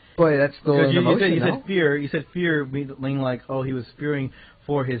because... But that's still an emotion, you said fear. You said fear meaning like, oh, he was fearing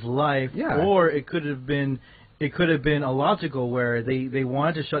for his life. Yeah. Or it could have been... It could have been a logical where they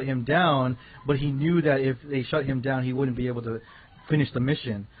wanted to shut him down, but he knew that if they shut him down, he wouldn't be able to finish the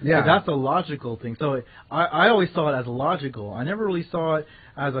mission. Yeah. So that's a logical thing. So I always saw it as logical. I never really saw it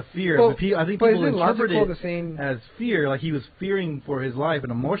as a fear. Well, I think people interpret it the same as fear, like he was fearing for his life, an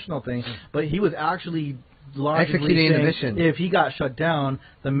emotional thing, but he was actually logically executing saying the mission. If he got shut down,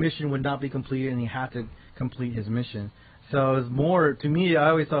 the mission would not be completed and he had to complete his mission. So it was more, to me, I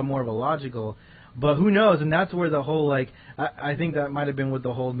always thought more of a logical. But who knows? And that's where the whole, like, I think that might have been what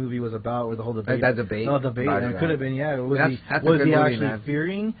the whole movie was about, or the whole debate. That debate? No, debate. And it could have been, yeah. Was he actually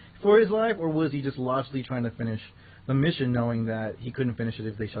fearing for his life, or was he just logically trying to finish the mission knowing that he couldn't finish it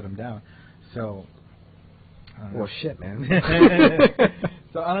if they shut him down? So... well, shit, man.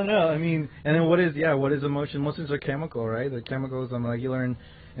 So, I don't know. I mean, and then what is emotion? Most things are chemical, right? The chemicals, like you learn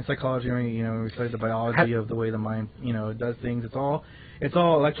in psychology, we study the biology of the way the mind, does things. It's all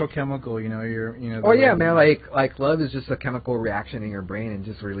electrochemical, Oh yeah, man. Like love is just a chemical reaction in your brain and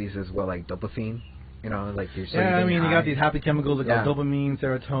just releases like dopamine. Like you're. Yeah, I mean, you got these happy chemicals like dopamine,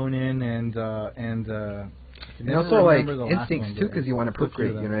 serotonin, and also like instincts too, because you want to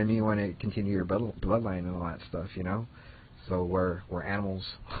procreate. You know what I mean? You want to continue your bloodline and all that stuff. So we're animals.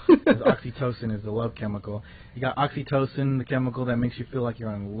 Oxytocin is the love chemical. You got oxytocin, the chemical that makes you feel like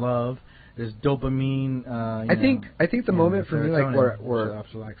you're in love. There's dopamine. I think the moment for me, like where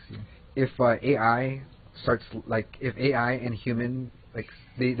if AI starts, like if AI and human, like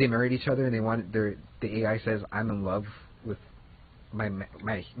they married each other and the AI says I'm in love with my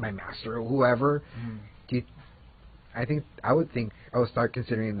master or whoever. I would start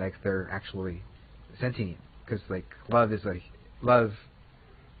considering like they're actually sentient, because like love is a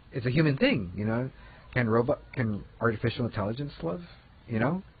human thing. Can artificial intelligence love?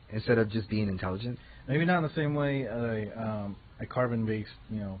 Instead of just being intelligent. Maybe not in the same way a carbon-based,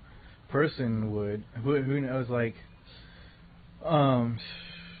 person would. Who knows? Like, I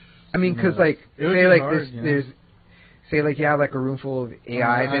mean, because like say like there's say like you have like a room full of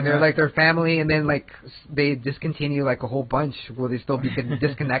AIs and they're like their family, and then like they discontinue like a whole bunch. Will they still be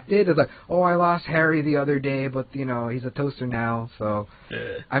disconnected? It's like, oh, I lost Harry the other day, but he's a toaster now. So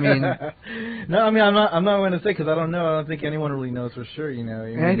I mean, no, I mean I'm not going to say because I don't know. I don't think anyone really knows for sure.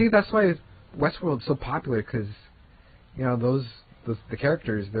 And I think that's why Westworld's so popular, because the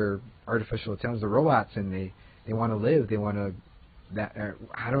characters, they're artificial intelligence, they're robots, and they want to live. They want to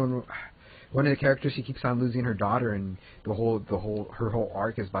I don't know. One of the characters, she keeps on losing her daughter, and her whole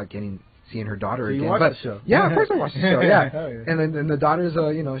arc is about seeing her daughter again. You watch the show? Yeah, of course I watch the show. Yeah, oh, yeah. And the daughter's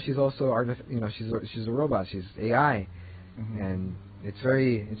she's also she's a robot. She's AI, and it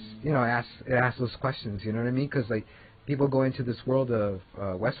asks those questions. You know what I mean? Because like people go into this world of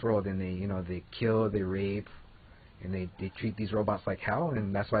Westworld, and they kill, they rape, and they treat these robots like hell,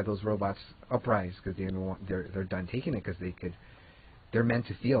 and that's why those robots uprise, because they're done taking it, because they're meant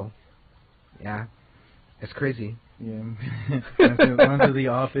to feel. Yeah, it's crazy. Yeah. Went to The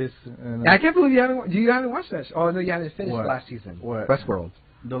Office. And, I can't believe you haven't watched that. Oh no, you haven't finished What? last season. What? Westworld.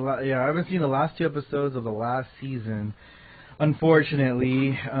 I haven't seen the last 2 episodes of the last season.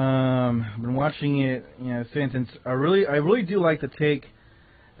 Unfortunately, I've been watching it, since. And I really do like the take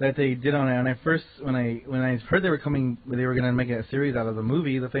that they did on it. And when I heard they were going to make a series out of the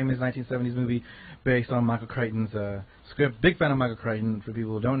movie, the famous 1970s movie based on Michael Crichton's script. Big fan of Michael Crichton, for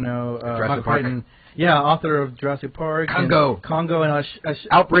people who don't know. Michael Crichton, author of Jurassic Park, Congo, and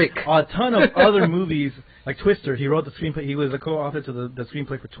Outbreak, a ton of other movies like Twister. He wrote the screenplay. He was a co-author to the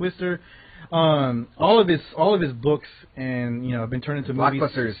screenplay for Twister. All of his books and have been turned into movies.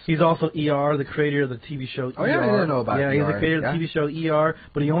 Blockbusters. He's also ER, the creator of the TV show ER. Oh yeah, I didn't know about ER. He's the creator of the TV show ER,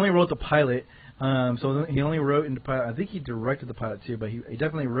 but he only wrote the pilot. So he only wrote in the pilot. I think he directed the pilot too, but he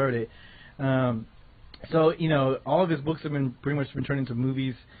definitely wrote it. So all of his books have been pretty much been turned into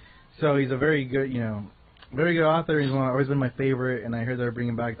movies. So he's a very good author. He's always been my favorite, and I heard they're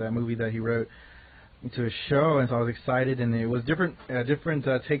bringing back that movie that he wrote into a show, and so I was excited, and it was different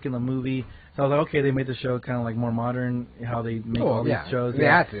take in the movie. So I was like, okay, they made the show kind of like more modern, how they make all these shows. They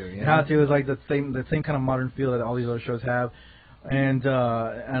had to. It had to. It was like the same kind of modern feel that all these other shows have. And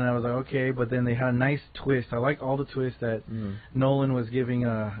I was like, okay, but then they had a nice twist. I like all the twists that Nolan was giving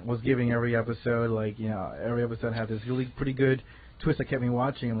every episode. Like, every episode had this really pretty good twist that kept me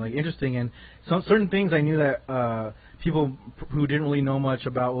watching and like interesting. And some certain things I knew that people who didn't really know much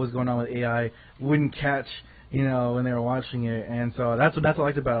about what was going on with AI wouldn't catch, when they were watching it. And so that's what I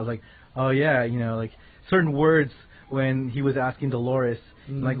liked about it. I was like, oh yeah, like certain words when he was asking Dolores,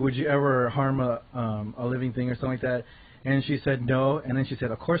 like, would you ever harm a living thing or something like that? And she said no, and then she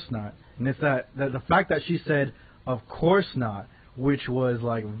said, of course not. And it's that the fact that she said, of course not, which was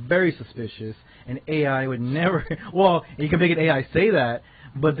like very suspicious, and AI would never. Well, you can make an AI say that,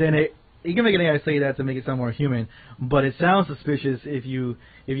 but then you can make an AI say that to make it sound more human. But it sounds suspicious if you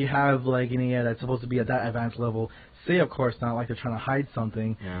have like an AI that's supposed to be at that advanced level. Say of course not, like they're trying to hide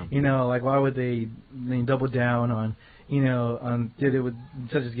something. Yeah. Like why would they double down on did it with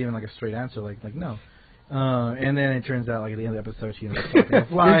instead of just giving like a straight answer like no. And then it turns out, like, at the end of the episode, she ends up talking to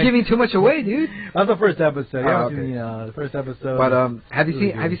fly. You're giving too much away, dude. That's the first episode. Okay. The first episode. But have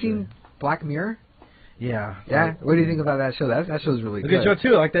you seen Black Mirror? Yeah. Yeah. What do you think about that show? That show's really good. Good show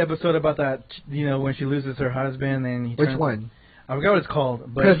too. I like the episode about that. When she loses her husband and he. Which one? I forgot what it's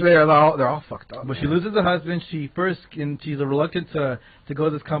called. Because they're all fucked up. But she loses her husband. She's reluctant to go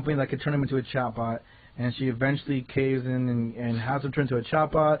to this company that could turn him into a chatbot. And she eventually caves in and has him turn to a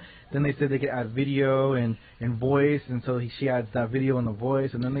chatbot. Then they said they could add video and voice, and so she adds that video and the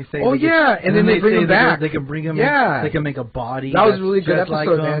voice. And then they say, and then they bring him back. They can bring him. Yeah, in, they can make a body. That was a really good episode, like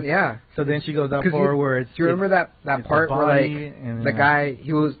man. Yeah. So then she goes that far where it's. Do you remember that part where like the guy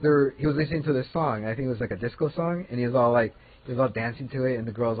he was listening to this song? I think it was like a disco song, and he was all dancing to it, and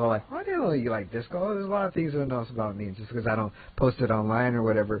the girl's all like, "Oh, I didn't know you like disco. There's a lot of things you don't know about me just because I don't post it online or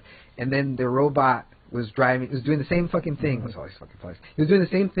whatever." And then the robot was doing the same fucking thing. It was always fucking place. He was doing the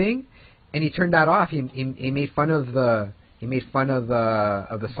same thing, and he turned that off. He made fun of the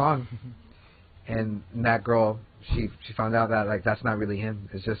song, and that girl she found out that like that's not really him.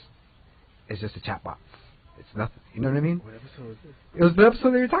 It's just a chatbot. It's nothing. You know what I mean? What episode was this? It was the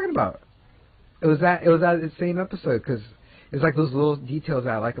episode that you're talking about. It was that same episode because it's like those little details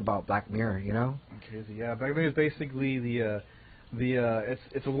that I like about Black Mirror. Crazy. Yeah, Black Mirror is basically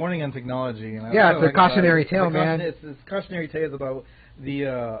it's a warning on technology. And it's a cautionary tale, man. It's cautionary tales about the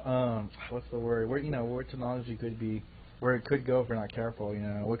what's the word? Where technology could be, where it could go if we're not careful.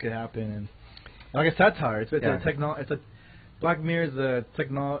 What could happen, and like a satire. Black Mirror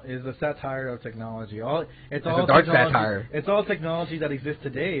is a satire of technology. It's all a dark technology, satire. It's all technology that exists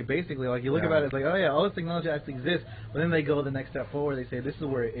today. Basically, like you look about it, it's like, oh yeah, all this technology actually exists. But then they go the next step forward. They say this is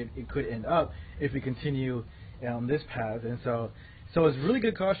where it could end up if we continue on this path. And so it's really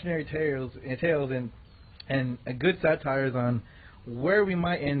good cautionary tales and a good satires on where we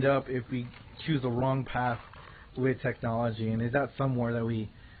might end up if we choose the wrong path with technology, and is that somewhere that we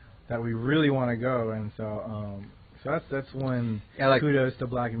really want to go. And so that's one kudos to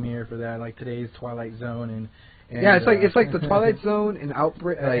Black Mirror for that, like today's Twilight Zone and it's like the Twilight Zone and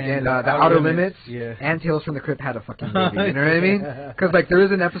Outbreak and the Outer Limits and Tales from the Crypt had a fucking movie. You know what I mean? Because like there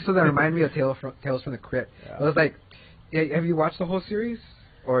is an episode that reminded me of Tales from the Crypt. Yeah. It was like, have you watched the whole series?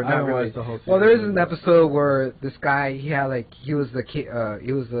 Or not really? Watched the whole series. Well, there is an episode where this guy he was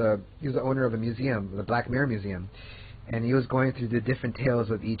the owner of a museum, the Black Mirror Museum. And he was going through the different tales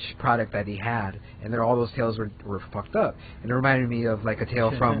of each product that he had, and all those tales were fucked up. And it reminded me of like a tale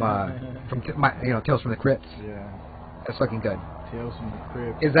from Tales from the Crypt. Yeah, that's fucking good. details from the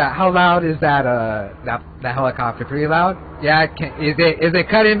crib. Is that how loud is that? That helicopter pretty loud? Yeah. Is it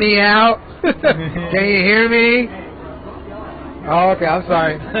cutting me out? Can you hear me? Oh, okay. I'm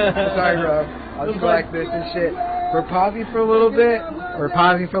sorry. I'm sorry, bro. I'll just go like this and shit. We're pausing for a little bit.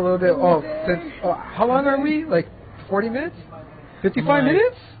 Oh, how long are we? Like 40 minutes? 55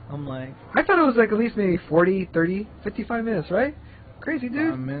 minutes? I'm like... I thought it was like at least maybe 40, 30, 55 minutes, right? Crazy,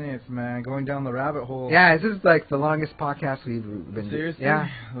 dude. 5 minutes, man. Going down the rabbit hole. Yeah, this is like the longest podcast we've been doing. Seriously? Yeah.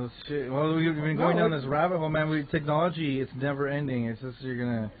 Oh, shit. Well, we've been going down this rabbit hole, man. Technology, it's never ending. It's just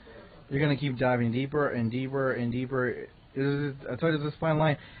you're gonna keep diving deeper and deeper and deeper. I told you, there's this fine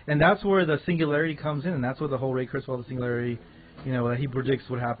line, and that's where the singularity comes in, and that's where the whole Ray Kurzweil, the singularity, that he predicts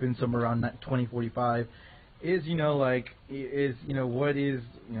would happen somewhere around 2045. What is.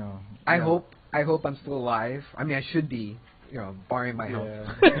 I hope I'm still alive. I mean, I should be. Barring my health.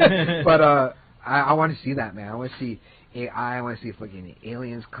 Yeah. But I want to see that, man. I want to see AI. I want to see if fucking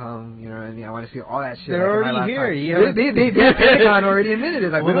aliens come. You know what I mean? I want to see all that shit. They're like already here. Yeah. They Pentagon already admitted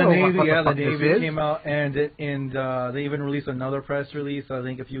it. Like, well, we the don't know Navy, what the the fuck Navy this came out and they even released another press release. I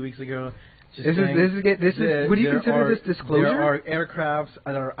think a few weeks ago. This is. Would you consider this disclosure? There are aircrafts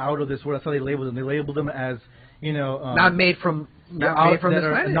that are out of this world. That's how they labeled them. They labeled them as not made from this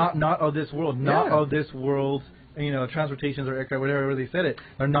planet. Not of this world. Not of this world. Transportations or aircraft, whatever they said it,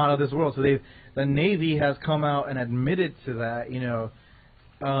 are not of this world. So the Navy has come out and admitted to that,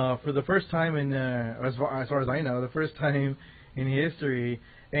 for the first time in, as far as I know, the first time in history.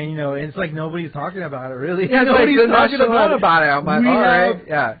 And, it's like nobody's talking about it, really. Yeah, nobody's talking about it. I'm like, all right,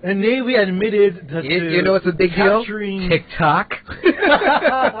 yeah. The Navy admitted that it's a big deal? TikTok.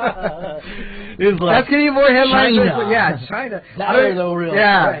 That's getting more headlines. China. Yeah, China. They're the real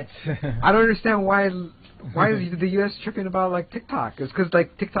threat. I don't understand why is the U.S. tripping about like TikTok? It's because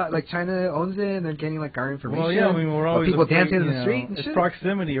like TikTok, like China owns it, and they're getting like our information. Well, yeah, I mean, we're always people afraid, dancing in the street. And it's shit.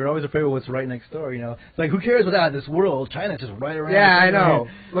 proximity. You're always afraid of what's right next door. It's like, who cares about this world? China's just right around. Yeah, I know.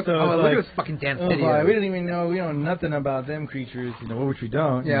 Look at this fucking dance video. We didn't even know. We know nothing about them creatures. Which we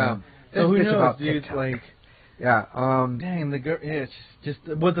don't. Yeah. So who knows, about dude? TikTok. Like. Yeah. Dang, it's just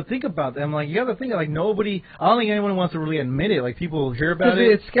what to think about. I'm like, you got to think like nobody. I don't think anyone wants to really admit it. Like people hear about it.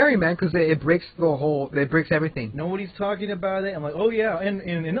 It's scary, man, because it breaks it breaks everything. Nobody's talking about it. I'm like, oh yeah. And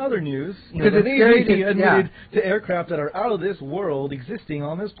in other news, because the Navy admitted to aircraft that are out of this world existing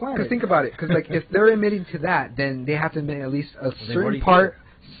on this planet. Because think about it. Because like if they're admitting to that, then they have to admit at least a certain part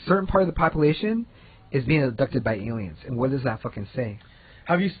of the population is being abducted by aliens. And what does that fucking say?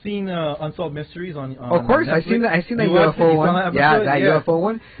 Have you seen Unsolved Mysteries on of course, Netflix? I seen that UFO one. UFO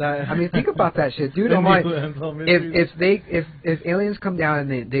one. I mean, think about that shit, dude. I'm like, if aliens come down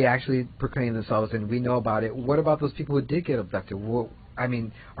and they actually proclaim themselves and we know about it, what about those people who did get abducted? Well, I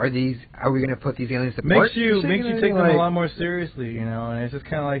mean, are we going to put these aliens to court? Makes you take them a lot more seriously, and it's just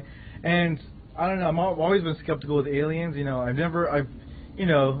kind of like, and I don't know. I've always been skeptical with aliens. It's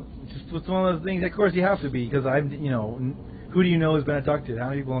one of those things. Of course, you have to be because who do you know has been abducted? How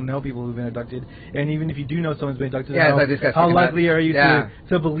many people know people who've been abducted? And even if you do know someone's been abducted, how likely are you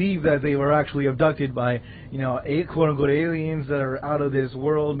to believe that they were actually abducted by, quote-unquote aliens that are out of this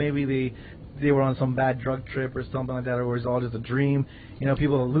world? Maybe they were on some bad drug trip or something like that, or it was all just a dream.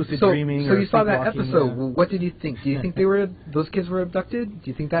 People are lucid dreaming. So you saw that episode. What did you think? Do you think those kids were abducted?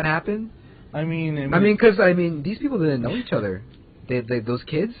 Do you think that happened? Because these people didn't know each other. Those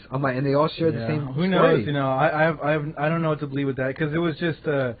kids, and they all share the same. Who knows? I don't know what to believe with that because it was just.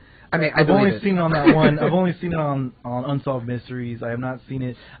 I've only seen it on that one. I've only seen it on Unsolved Mysteries. I have not seen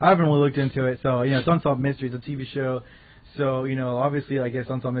it. I haven't really looked into it. So it's Unsolved Mysteries, a TV show. So obviously, I guess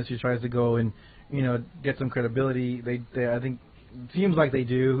Unsolved Mysteries tries to go and get some credibility. I think it seems like they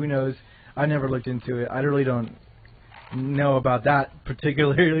do. Who knows? I never looked into it. I really don't know about that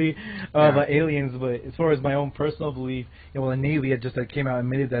particularly about aliens, but as far as my own personal belief, the Navy had just came out and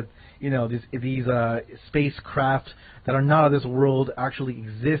admitted that these spacecraft that are not of this world actually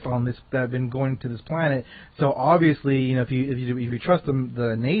exist on this, that have been going to this planet. So obviously, if you trust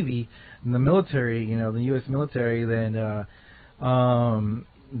the Navy and the military, the U.S. military, then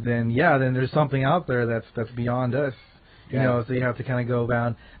there's something out there that's beyond us. So you have to kind of go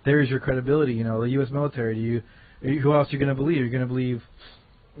down. There's your credibility. The U.S. military. Who else are you going to believe? You're going to believe,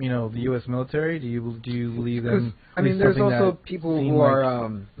 the U.S. military? Do you believe them? There's also people who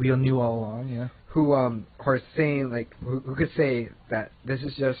are we knew all along, who are saying who could say that this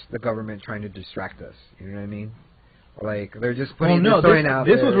is just the government trying to distract us. You know what I mean? Like they're just Well, putting no, throwing out.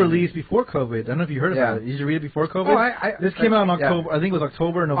 this was released before COVID. I don't know if you heard about it. Did you read it before COVID? Oh, this came out in October. I think it was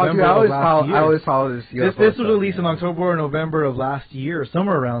October or November of last year. I always follow this. This was released in October or November of last year,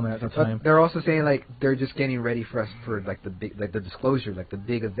 somewhere around that time. But they're also saying like they're just getting ready for us for like the big, like the disclosure, like the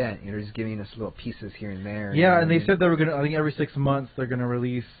big event. You know, just giving us little pieces here and there. Yeah, and they said they were gonna. I think every 6 months they're gonna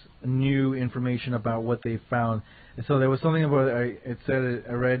release new information about what they found. And so there was something about it said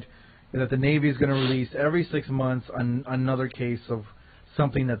I read that the Navy is going to release every 6 months another case of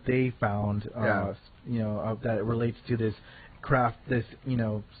something that they found, that relates to this craft, this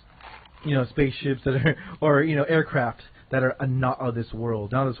spaceships that are, or aircraft that are not of this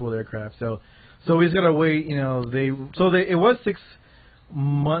world, aircraft. So he's got to wait. It was 6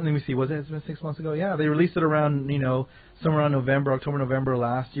 months. Let me see. Was it? It's been 6 months ago. Yeah, they released it around somewhere around October, November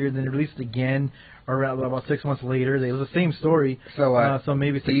last year. Then they released it again around about 6 months later. It was the same story. So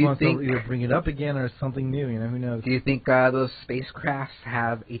maybe 6 months they'll either bring it up again or something new. Who knows? Do you think those spacecrafts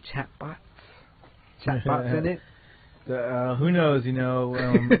have a chatbots in it? Who knows?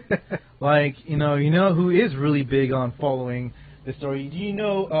 Who is really big on following the story? Do you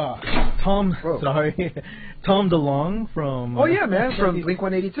know Tom? Whoa. Sorry, Tom DeLonge from. Oh yeah, man, from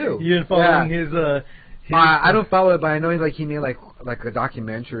Blink-182. You've been following his. I don't follow it, but I know he made like a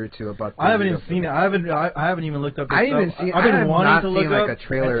documentary or two about. I haven't even seen it. I haven't even looked up. I've been wanting to look up a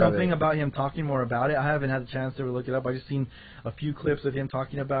trailer something about him talking more about it. I haven't had the chance to look it up. I just seen a few clips of him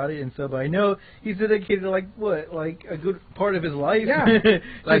talking about it, and so. But I know he's dedicated like a good part of his life. Yeah,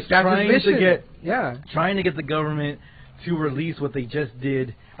 like trying to get the government to release what they just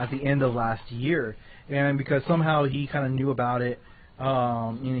did at the end of last year, and because somehow he kind of knew about it.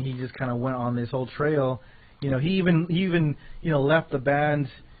 He just kind of went on this whole trail. He even left the band,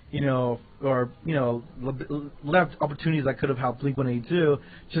 left opportunities that could have helped Blink-182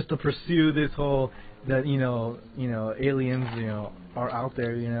 just to pursue this whole that aliens are out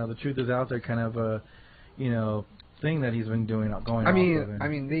there. The truth is out there kind of a thing that he's been doing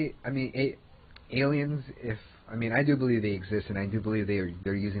aliens. I do believe they exist, and I do believe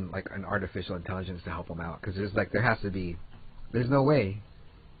they're using like an artificial intelligence to help them out because there has to be. There's no way.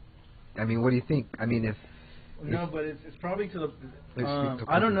 What do you think? No, but it's probably to the.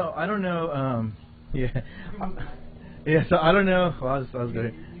 I don't know. Yeah. So I don't know. Well, I was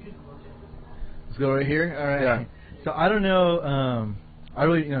good. Let's go right here. All right. Yeah. So I don't know. I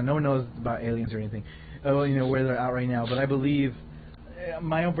really, no one knows about aliens or anything. Where they're at right now. But I believe,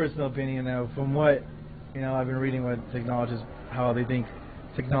 my own personal opinion, from what I've been reading with technologists, how they think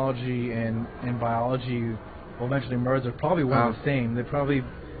technology and biology will eventually merge. They're probably one and the same. They probably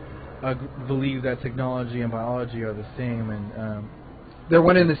believe that technology and biology are the same, and they're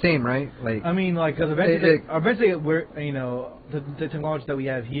one and the same, right? Because eventually we're the technology that we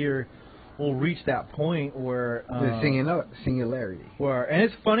have here will reach that point where the singularity. And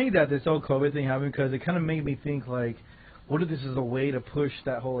it's funny that this whole COVID thing happened because it kind of made me think like, what if this is a way to push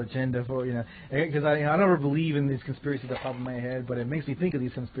that whole agenda for because I never believe in these conspiracies at the top of my head, but it makes me think of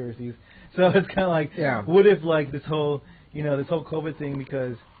these conspiracies. So it's kind of like, what if like this whole COVID thing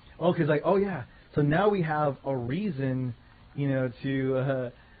because so now we have a reason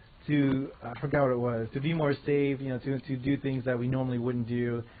to I forgot what it was, to be more safe, to do things that we normally wouldn't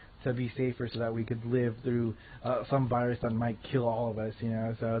do, to be safer so that we could live through some virus that might kill all of us,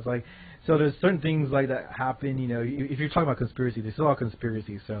 So it's like, so there's certain things like that happen, if you're talking about conspiracy, there's still all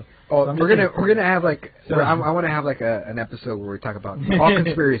conspiracies, so. Oh, we're gonna have like, I want to have like an episode where we talk about all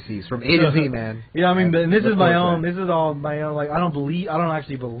conspiracies from A to Z, man. Yeah, this is my own, this is all my own, like, I don't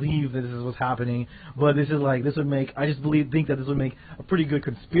actually believe that this is what's happening, but this would make, I just think that this would make a pretty good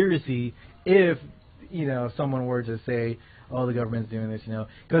conspiracy if, someone were to say, oh, the government's doing this,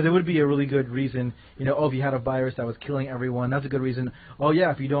 because it would be a really good reason, if you had a virus that was killing everyone, that's a good reason. Oh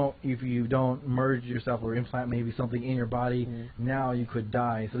yeah, if you don't merge yourself or implant maybe something in your body, now you could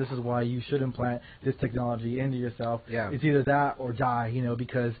die. So this is why you should implant this technology into yourself. Yeah. It's either that or die,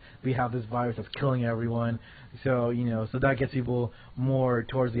 because we have this virus that's killing everyone. So, so that gets people more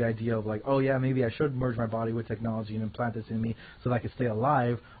towards the idea of like, oh yeah, maybe I should merge my body with technology and implant this in me so that I can stay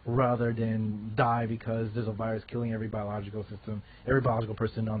alive rather than die because there's a virus killing every biological system, every biological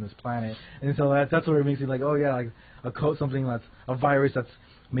person on this planet. And so that's what it makes me like, oh yeah, like something that's a virus that's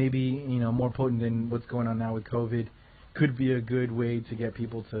maybe, more potent than what's going on now with COVID could be a good way to get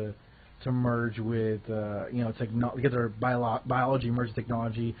people to merge with, get their biology merge with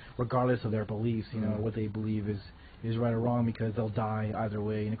technology, regardless of their beliefs. What they believe is right or wrong, because they'll die either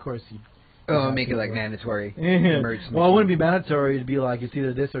way. And of course, make it like mandatory. Well, it wouldn't be mandatory. It'd be like it's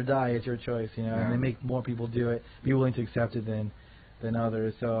either this or die. It's your choice. And they make more people do it, be willing to accept it than than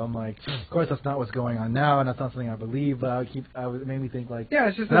others. So I'm like, of course that's not what's going on now, and that's not something I believe. But it made me think like, yeah,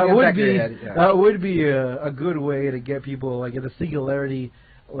 it's just that would be yeah. that would be a good way to get people like if the singularity,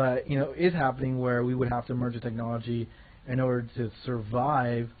 is happening where we would have to merge with technology in order to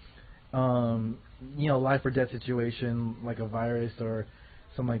survive, life or death situation like a virus or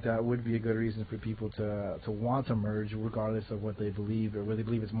something like that would be a good reason for people to want to merge, regardless of what they believe or whether they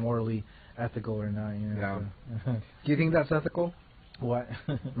believe it's morally ethical or not. Yeah. So. Do you think that's ethical? What?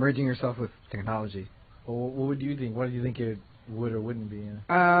 Merging yourself with technology. Well, what would you think? What do you think it would or wouldn't be?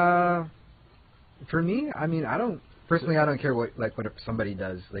 For me, I mean, I don't care what somebody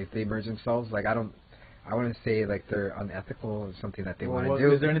does. Like if they merge themselves, like I wouldn't say like they're unethical or something that they want to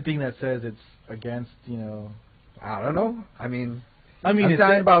do. Is there anything that says it's against, I don't know. I mean, I'm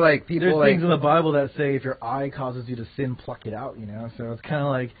talking about like people. There's like, things in the Bible that say if your eye causes you to sin, pluck it out. So it's kind of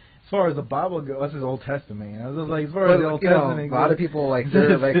like as far as the Bible goes, this is Old Testament. It's like as far as the Old Testament goes, a lot of people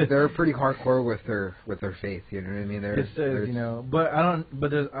they're pretty hardcore with their faith. You know what I mean? It says but I don't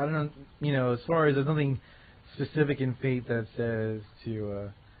as far as there's nothing specific in faith that says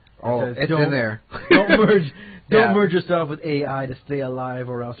to. It's in there. Don't merge yourself with AI to stay alive,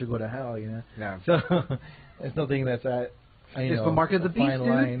 or else you go to hell. Yeah. So it's nothing that's at. It's the mark of the beast,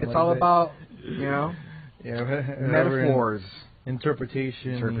 dude. It's all about metaphors,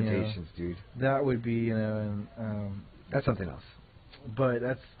 interpretations, dude. That would be that's something else. But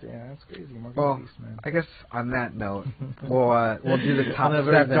that's crazy. Mark Well, of the beast, man. I guess on that note, we'll do the top on a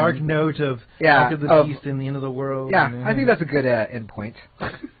very 7. dark note of Mark of the beast and the end of the world. Yeah, I think that's a good end point.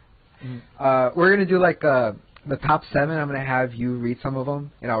 We're gonna do like the top 7. I'm gonna have you read some of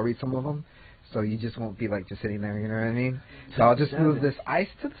them, and I'll read some of them. So you just won't be like just sitting there, you know what I mean? So I'll just move this ice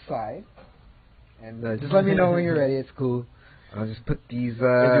to the side, and just let me know when you're ready. It's cool. I'll just put these.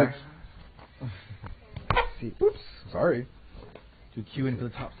 See, oops, sorry. To cue in for the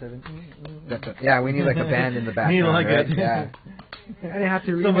top 7. Yeah, we need like a band in the background, right? Yeah. I didn't have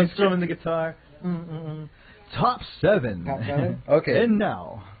to read. Someone strumming the guitar. Top 7. Top 7. Okay. And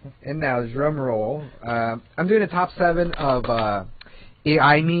now, drum roll. I'm doing a top 7 of.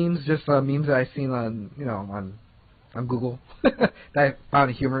 AI memes, just memes that I've seen on on Google that I found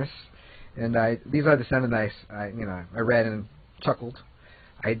humorous, and these are the 7 that I read and chuckled.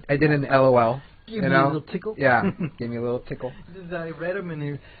 I did an LOL. Give me a little tickle. Yeah, give me a little tickle. I read them and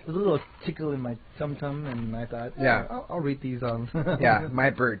there was a little tickle in my tum-tum, and I thought, yeah, I'll read these on. Yeah,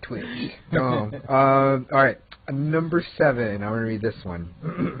 my bird twitched. All right, number 7. I'm gonna read this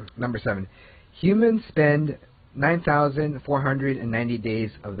one. Number 7. Humans spend 9,490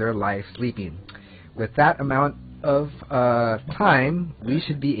 days of their life sleeping. With that amount of time, we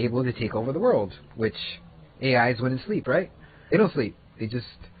should be able to take over the world, which AIs wouldn't sleep, right? They don't sleep. They just...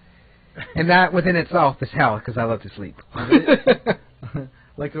 And that within itself is hell, because I love to sleep.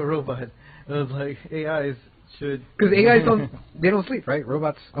 Like a robot. It was like AIs should... Because AIs don't sleep, right?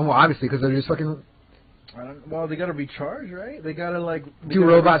 Robots... Oh, well, obviously, because they're just fucking... Well, they gotta recharge, right? They gotta do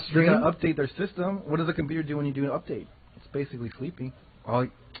robots dream? They gotta update their system. What does a computer do when you do an update? It's basically sleeping. Oh,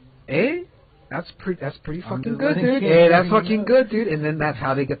 that's pretty fucking good, dude. Hey, that's fucking good, dude. And then that's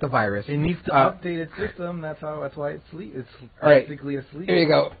how they get the virus. It needs to update its system. That's why it's sleep. It's basically asleep. Here you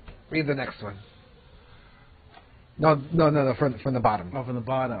go. Read the next one. No, from the bottom. Oh, from the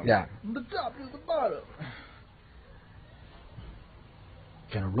bottom. Yeah. From the top to the bottom.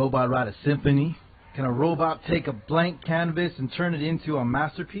 Can a robot write a symphony? Can a robot take a blank canvas and turn it into a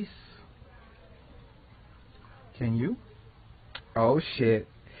masterpiece? Can you? Oh, shit.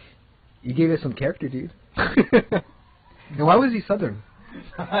 You gave it some character, dude. And why was he Southern?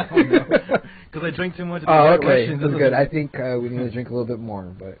 I don't know. Because I drank too much. Oh, okay. That's good. I think we need to drink a little bit more.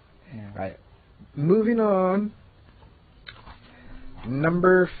 But yeah. Right. Moving on.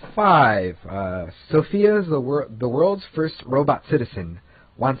 Number 5. Sophia's the world's first robot citizen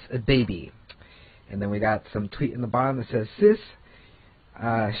wants a baby. And then we got some tweet in the bottom that says, "Sis,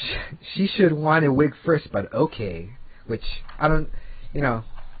 she should want a wig first, but okay." Which, I don't,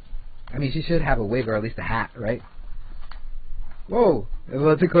 I mean, she should have a wig or at least a hat, right? Whoa, it's a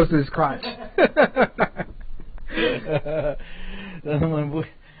little too close to his crotch.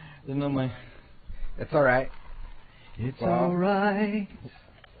 It's alright. It's alright.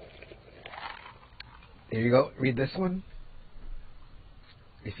 There you go. Read this one.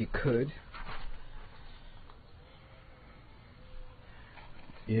 If you could.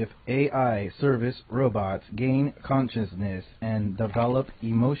 If AI service robots gain consciousness and develop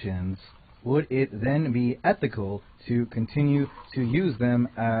emotions, would it then be ethical to continue to use them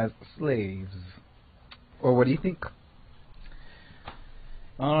as slaves? Or what do you think?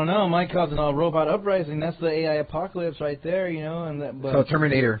 I don't know. It might cause an all robot uprising. That's the AI apocalypse right there, you know. And that, but So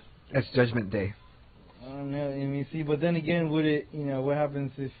Terminator, that's Judgment Day. I don't know. I mean, see, but then again, would it? You know, what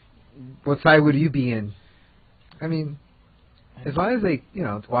happens if? What side would you be in? I mean, as long as they, you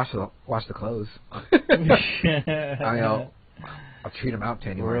know, wash the clothes. I mean, I'll treat them out to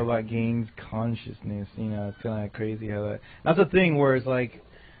anyone. Robot gains consciousness. You know, it's kind of crazy how that's the thing where it's like,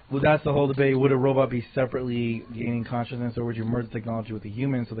 well, that's the whole debate. Would a robot be separately gaining consciousness, or would you merge the technology with the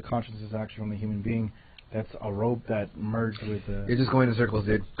human so the consciousness is actually from the human being? That's a robot that merged with the. You're just going in circles,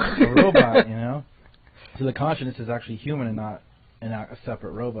 dude. A robot, you know. So the consciousness is actually human and not a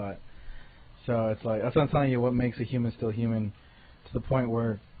separate robot. So it's like that's what I'm telling you. What makes a human still human, to the point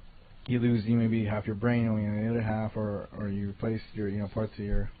where you lose maybe half your brain, only the other half, or you replace your parts of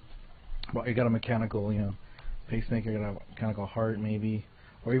your. Well, you got a mechanical pacemaker, you got a mechanical heart maybe,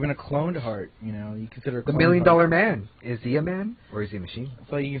 or even a cloned heart. You know, you consider a the $1 million man. Is he a man or is he a machine?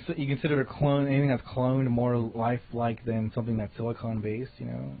 So you consider a clone anything that's cloned more lifelike than something that's silicon based. You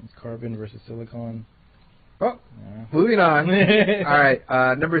know, it's carbon versus silicon. Oh, yeah. Moving on. All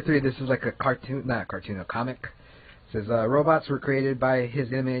right, number 3. This is like a cartoon, not a cartoon, a comic. It says robots were created by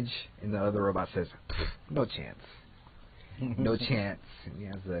his image, and the other robot says, no chance, no chance. And he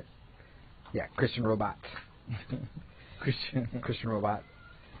has the Christian robot. Christian robot.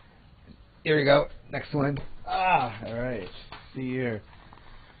 Here we go. Next one. All right. See here.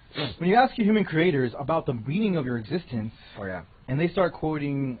 When you ask your human creators about the meaning of your existence, and they start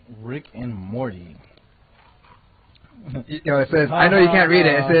quoting Rick and Morty. You know, it says, I know you can't read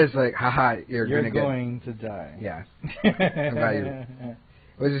it. It says, like, haha, you're going to die. Yeah. I'm glad you.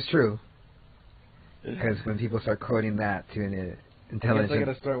 Which is true. Because when people start quoting that to an intelligent... I guess I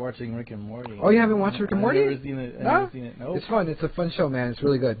gotta start watching Rick and Morty. Oh, you haven't watched Rick and Morty? I've never seen it. No? Nope. It's fun. It's a fun show, man. It's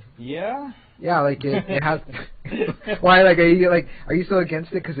really good. Yeah? Yeah, like, it has... Why, like, are you so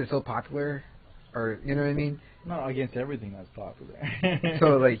against it because it's so popular? Or, you know what I mean? Not against everything that's popular.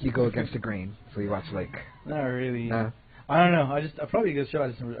 So, like, you go against the grain. So you watch, like... Not really. No? I don't know. I probably a good show.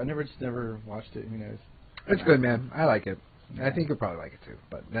 I never watched it. Who knows? It's good, man. I like it. Yeah. I think you'll probably like it too.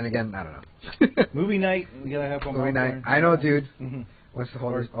 But then again, I don't know. Movie night. We gotta have one. Movie night. I know, dude. Mm-hmm. Once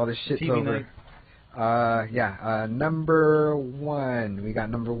all this shit's TV over. Night. Number 1. We got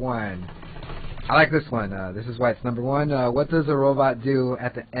number 1. I like this one. This is why it's number 1. What does a robot do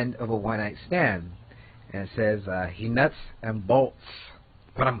at the end of a one-night stand? And it says he nuts and bolts.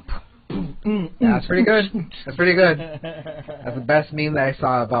 Yeah, that's pretty good. That's pretty good. That's the best meme that I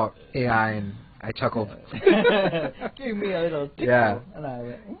saw about AI, and I chuckled. Gave me a little tickle. Yeah. And I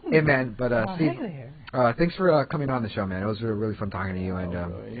went, hey, man, but Steve, hey thanks for coming on the show, man. It was really fun talking to you. And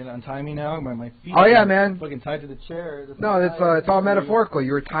you're gonna untie me now? My feet. Oh yeah, man. Fucking tied to the chair. No, it's all metaphorical.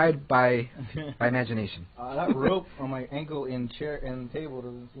 You were tied by imagination. That rope on my ankle and chair and table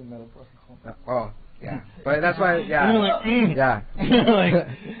doesn't seem metaphorical. Yeah, but that's why. Yeah, yeah.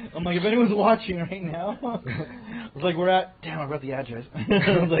 I'm like, if anyone's watching right now, it's like we're at the address.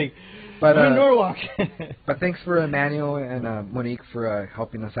 I was like, but we're in Norwalk. But thanks for Emmanuel and Monique for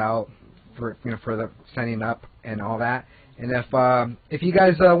helping us out, for the signing up and all that. And if you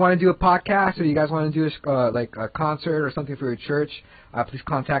guys want to do a podcast or you guys want to do like a concert or something for your church, please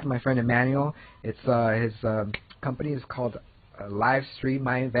contact my friend Emmanuel. It's his company is called Live Stream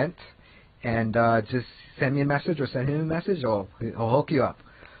My Event. And just send me a message or send him a message. He'll hook you up.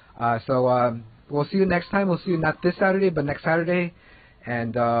 So we'll see you next time. We'll see you not this Saturday, but next Saturday.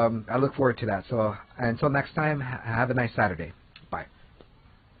 And I look forward to that. So until next time, have a nice Saturday.